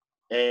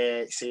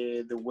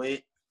 say, the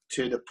weight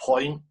to the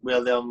point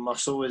where their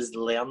muscle is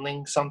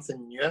learning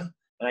something new.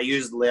 And I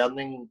use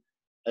learning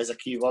as a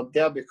key word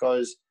there,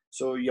 because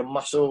so your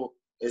muscle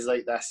is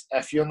like this.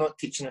 If you're not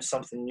teaching it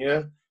something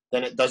new,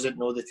 then it doesn't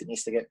know that it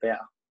needs to get better.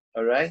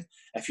 All right?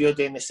 If you're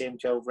doing the same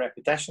 12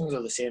 repetitions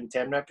or the same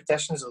 10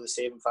 repetitions or the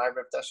same 5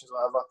 repetitions,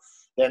 whatever,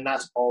 then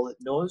that's all it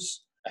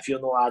knows if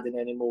you're not adding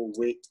any more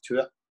weight to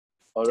it.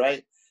 All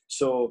right?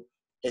 So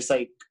it's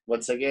like,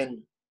 once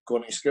again,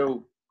 going to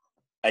school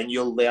and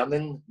you're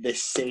learning the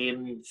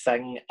same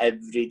thing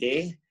every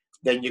day,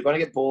 then you're going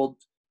to get bored.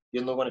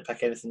 You're not going to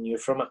pick anything new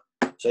from it.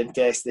 So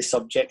unless the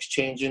subject's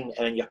changing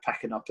and you're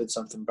picking up on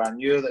something brand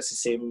new, that's the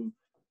same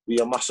with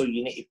your muscle.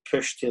 You need to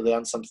push to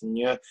learn something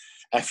new.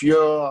 If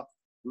you're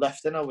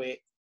lifting a weight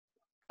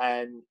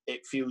and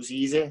it feels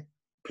easy,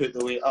 put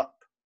the weight up.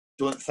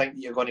 Don't think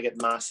that you're going to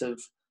get massive,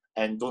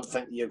 and don't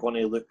think that you're going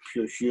to look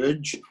pure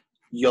huge.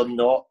 You're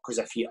not, because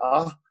if you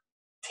are,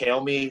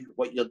 tell me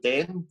what you're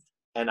doing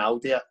and I'll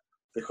do it,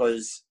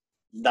 because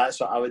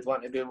that's what I would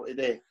want to be able to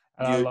do.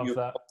 I love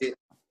that.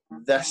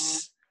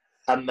 This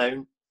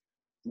amount,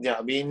 you know what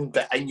I mean?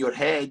 But in your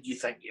head, you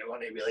think you're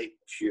going to be like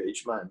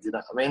huge, man. Do you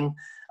know what I mean?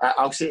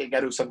 I'll say to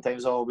girls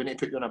sometimes, oh, we need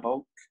to put you on a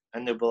bulk.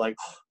 And they'll be like,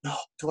 oh, no,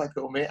 do I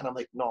put on weight? And I'm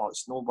like, no,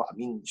 it's not what I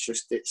mean.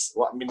 It's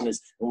what I mean is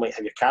we might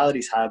have your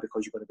calories high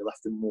because you're going to be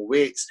lifting more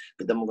weights,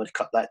 but then we're going to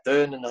cut that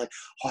down. And they're like,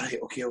 all right,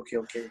 okay.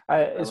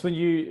 It's when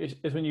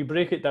you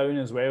break it down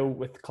as well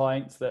with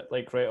clients that,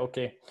 like, right,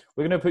 okay,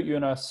 we're going to put you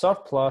in a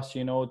surplus,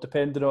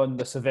 depending on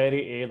the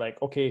severity. Like,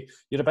 okay,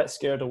 you're a bit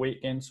scared of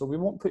weight gain, so we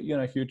won't put you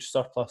in a huge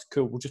surplus.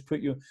 Cool, we'll just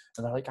put you.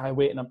 And they're like, I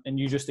wait, and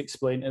you just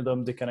explain to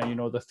them the kind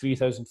of, the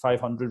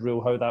 3,500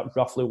 rule, how that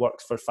roughly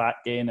works for fat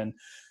gain, and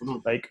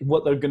like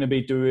what they're going to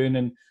be doing.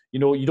 And you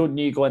don't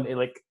need to go into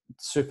like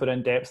super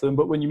in depth with them,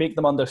 but when you make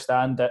them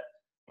understand that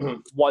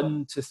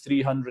 1 to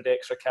 300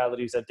 extra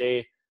calories a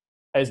day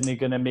isn't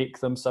going to make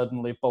them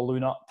suddenly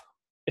balloon up,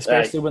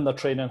 especially when they're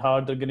training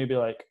hard, they're going to be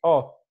like,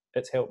 oh,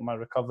 it's helping my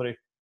recovery.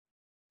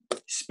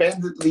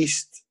 Spend at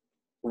least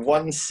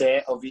one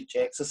set of each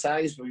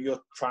exercise where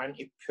you're trying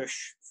to push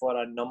for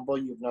a number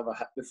you've never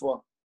hit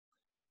before.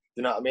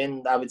 You know what I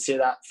mean? I would say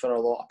that for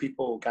a lot of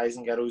people, guys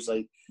and girls,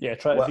 like,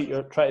 try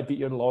to beat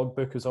your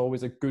logbook is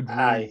always a good rule.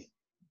 Aye,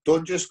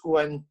 don't just go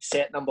in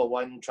set number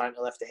 1 trying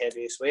to lift the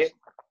heaviest weight.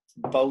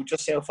 Build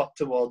yourself up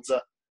towards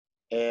it.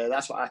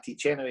 That's what I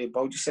teach anyway.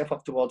 Build yourself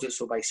up towards it.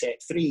 So by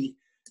set 3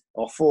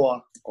 or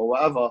 4 or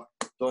whatever,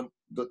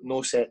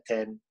 no set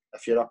 10.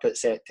 If you're up at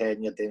set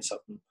 10, you're doing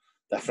something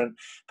different.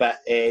 But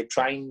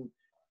try and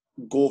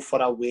go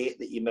for a weight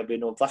that you maybe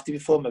not lifted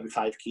before, maybe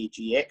 5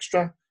 kg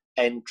extra.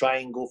 And try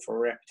and go for a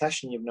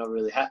repetition you've never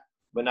really hit.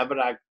 Whenever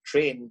I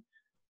train,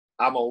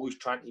 I'm always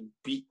trying to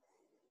beat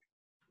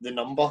the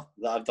number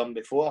that I've done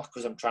before,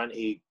 because I'm trying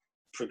to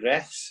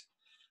progress.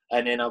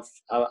 And then I've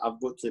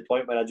got to the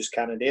point where I just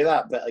can't do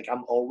that. But like,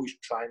 I'm always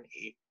trying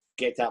to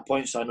get to that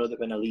point, so I know that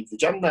when I leave the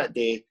gym that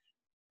day,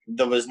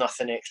 there was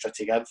nothing extra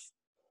to give.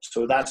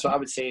 So that's what I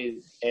would say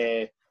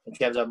in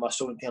terms of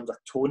muscle, in terms of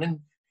toning,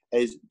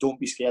 is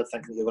don't be scared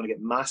thinking that you're going to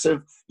get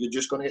massive. You're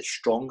just going to get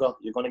stronger.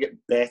 You're going to get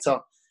better.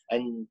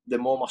 And the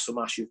more muscle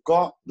mass you've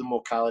got, the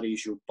more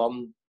calories you'll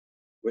burn,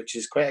 which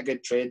is quite a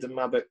good trade in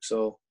my book.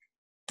 So,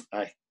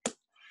 aye.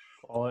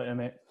 Quality,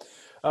 mate.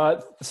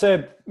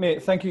 Seb,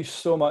 mate, thank you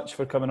so much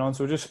for coming on.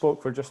 So we just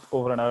spoke for just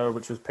over an hour,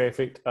 which was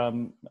perfect. I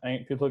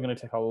think people are going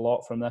to take a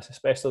lot from this,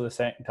 especially the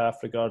second half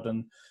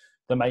regarding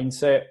the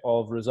mindset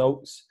of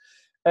results.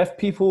 If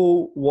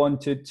people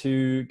wanted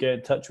to get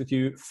in touch with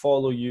you,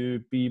 follow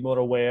you, be more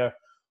aware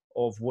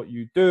of what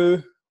you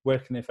do, where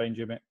can they find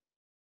you, mate?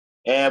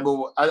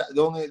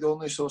 The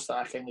only source that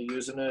I kind of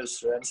use is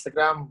through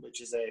Instagram,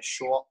 which is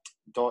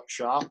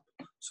short.sharp.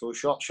 So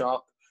short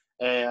sharp.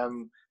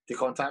 To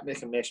contact me,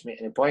 can message me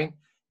at any point.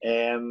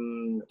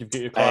 You've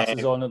got your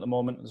classes on at the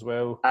moment as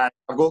well. I've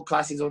got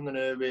classes on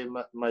now with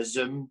my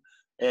Zoom.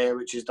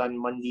 which is done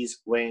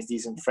Mondays,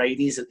 Wednesdays and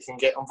Fridays that they can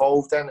get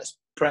involved in. It's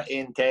pretty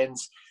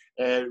intense,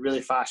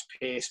 really fast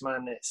paced,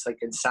 man. It's like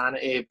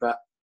Insanity, but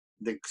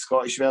the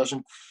Scottish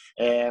version,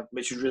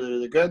 which is really,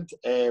 really good.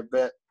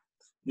 But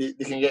they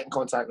can get in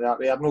contact with that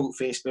way. I've not got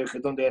Facebook, I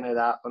don't do any of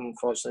that,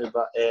 unfortunately,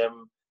 but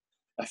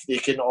if they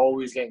can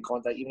always get in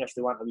contact, even if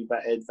they want a wee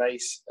bit of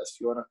advice, as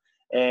Fiona,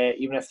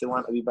 even if they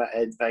want a wee bit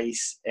of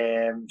advice,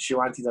 she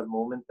wanted her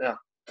moment there,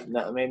 you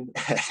know what I mean?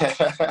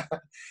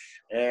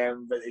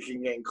 But they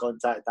can get in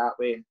contact that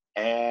way.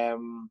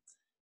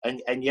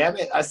 And yeah,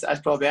 mate,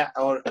 that's probably it.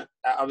 Or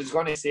I was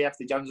going to say if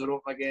the gyms are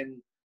open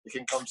again, they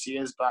can come see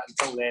us, but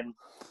until then.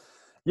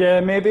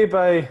 Yeah, maybe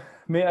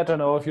mate, I don't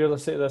know, if you're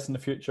listening to this in the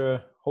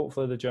future,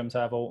 hopefully the gyms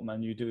have open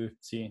and you do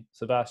see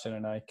Sebastian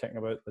and I kicking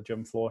about the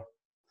gym floor.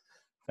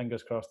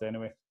 Fingers crossed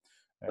anyway.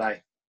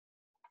 Right.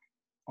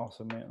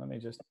 Awesome, mate. Let me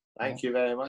just... Thank you very much.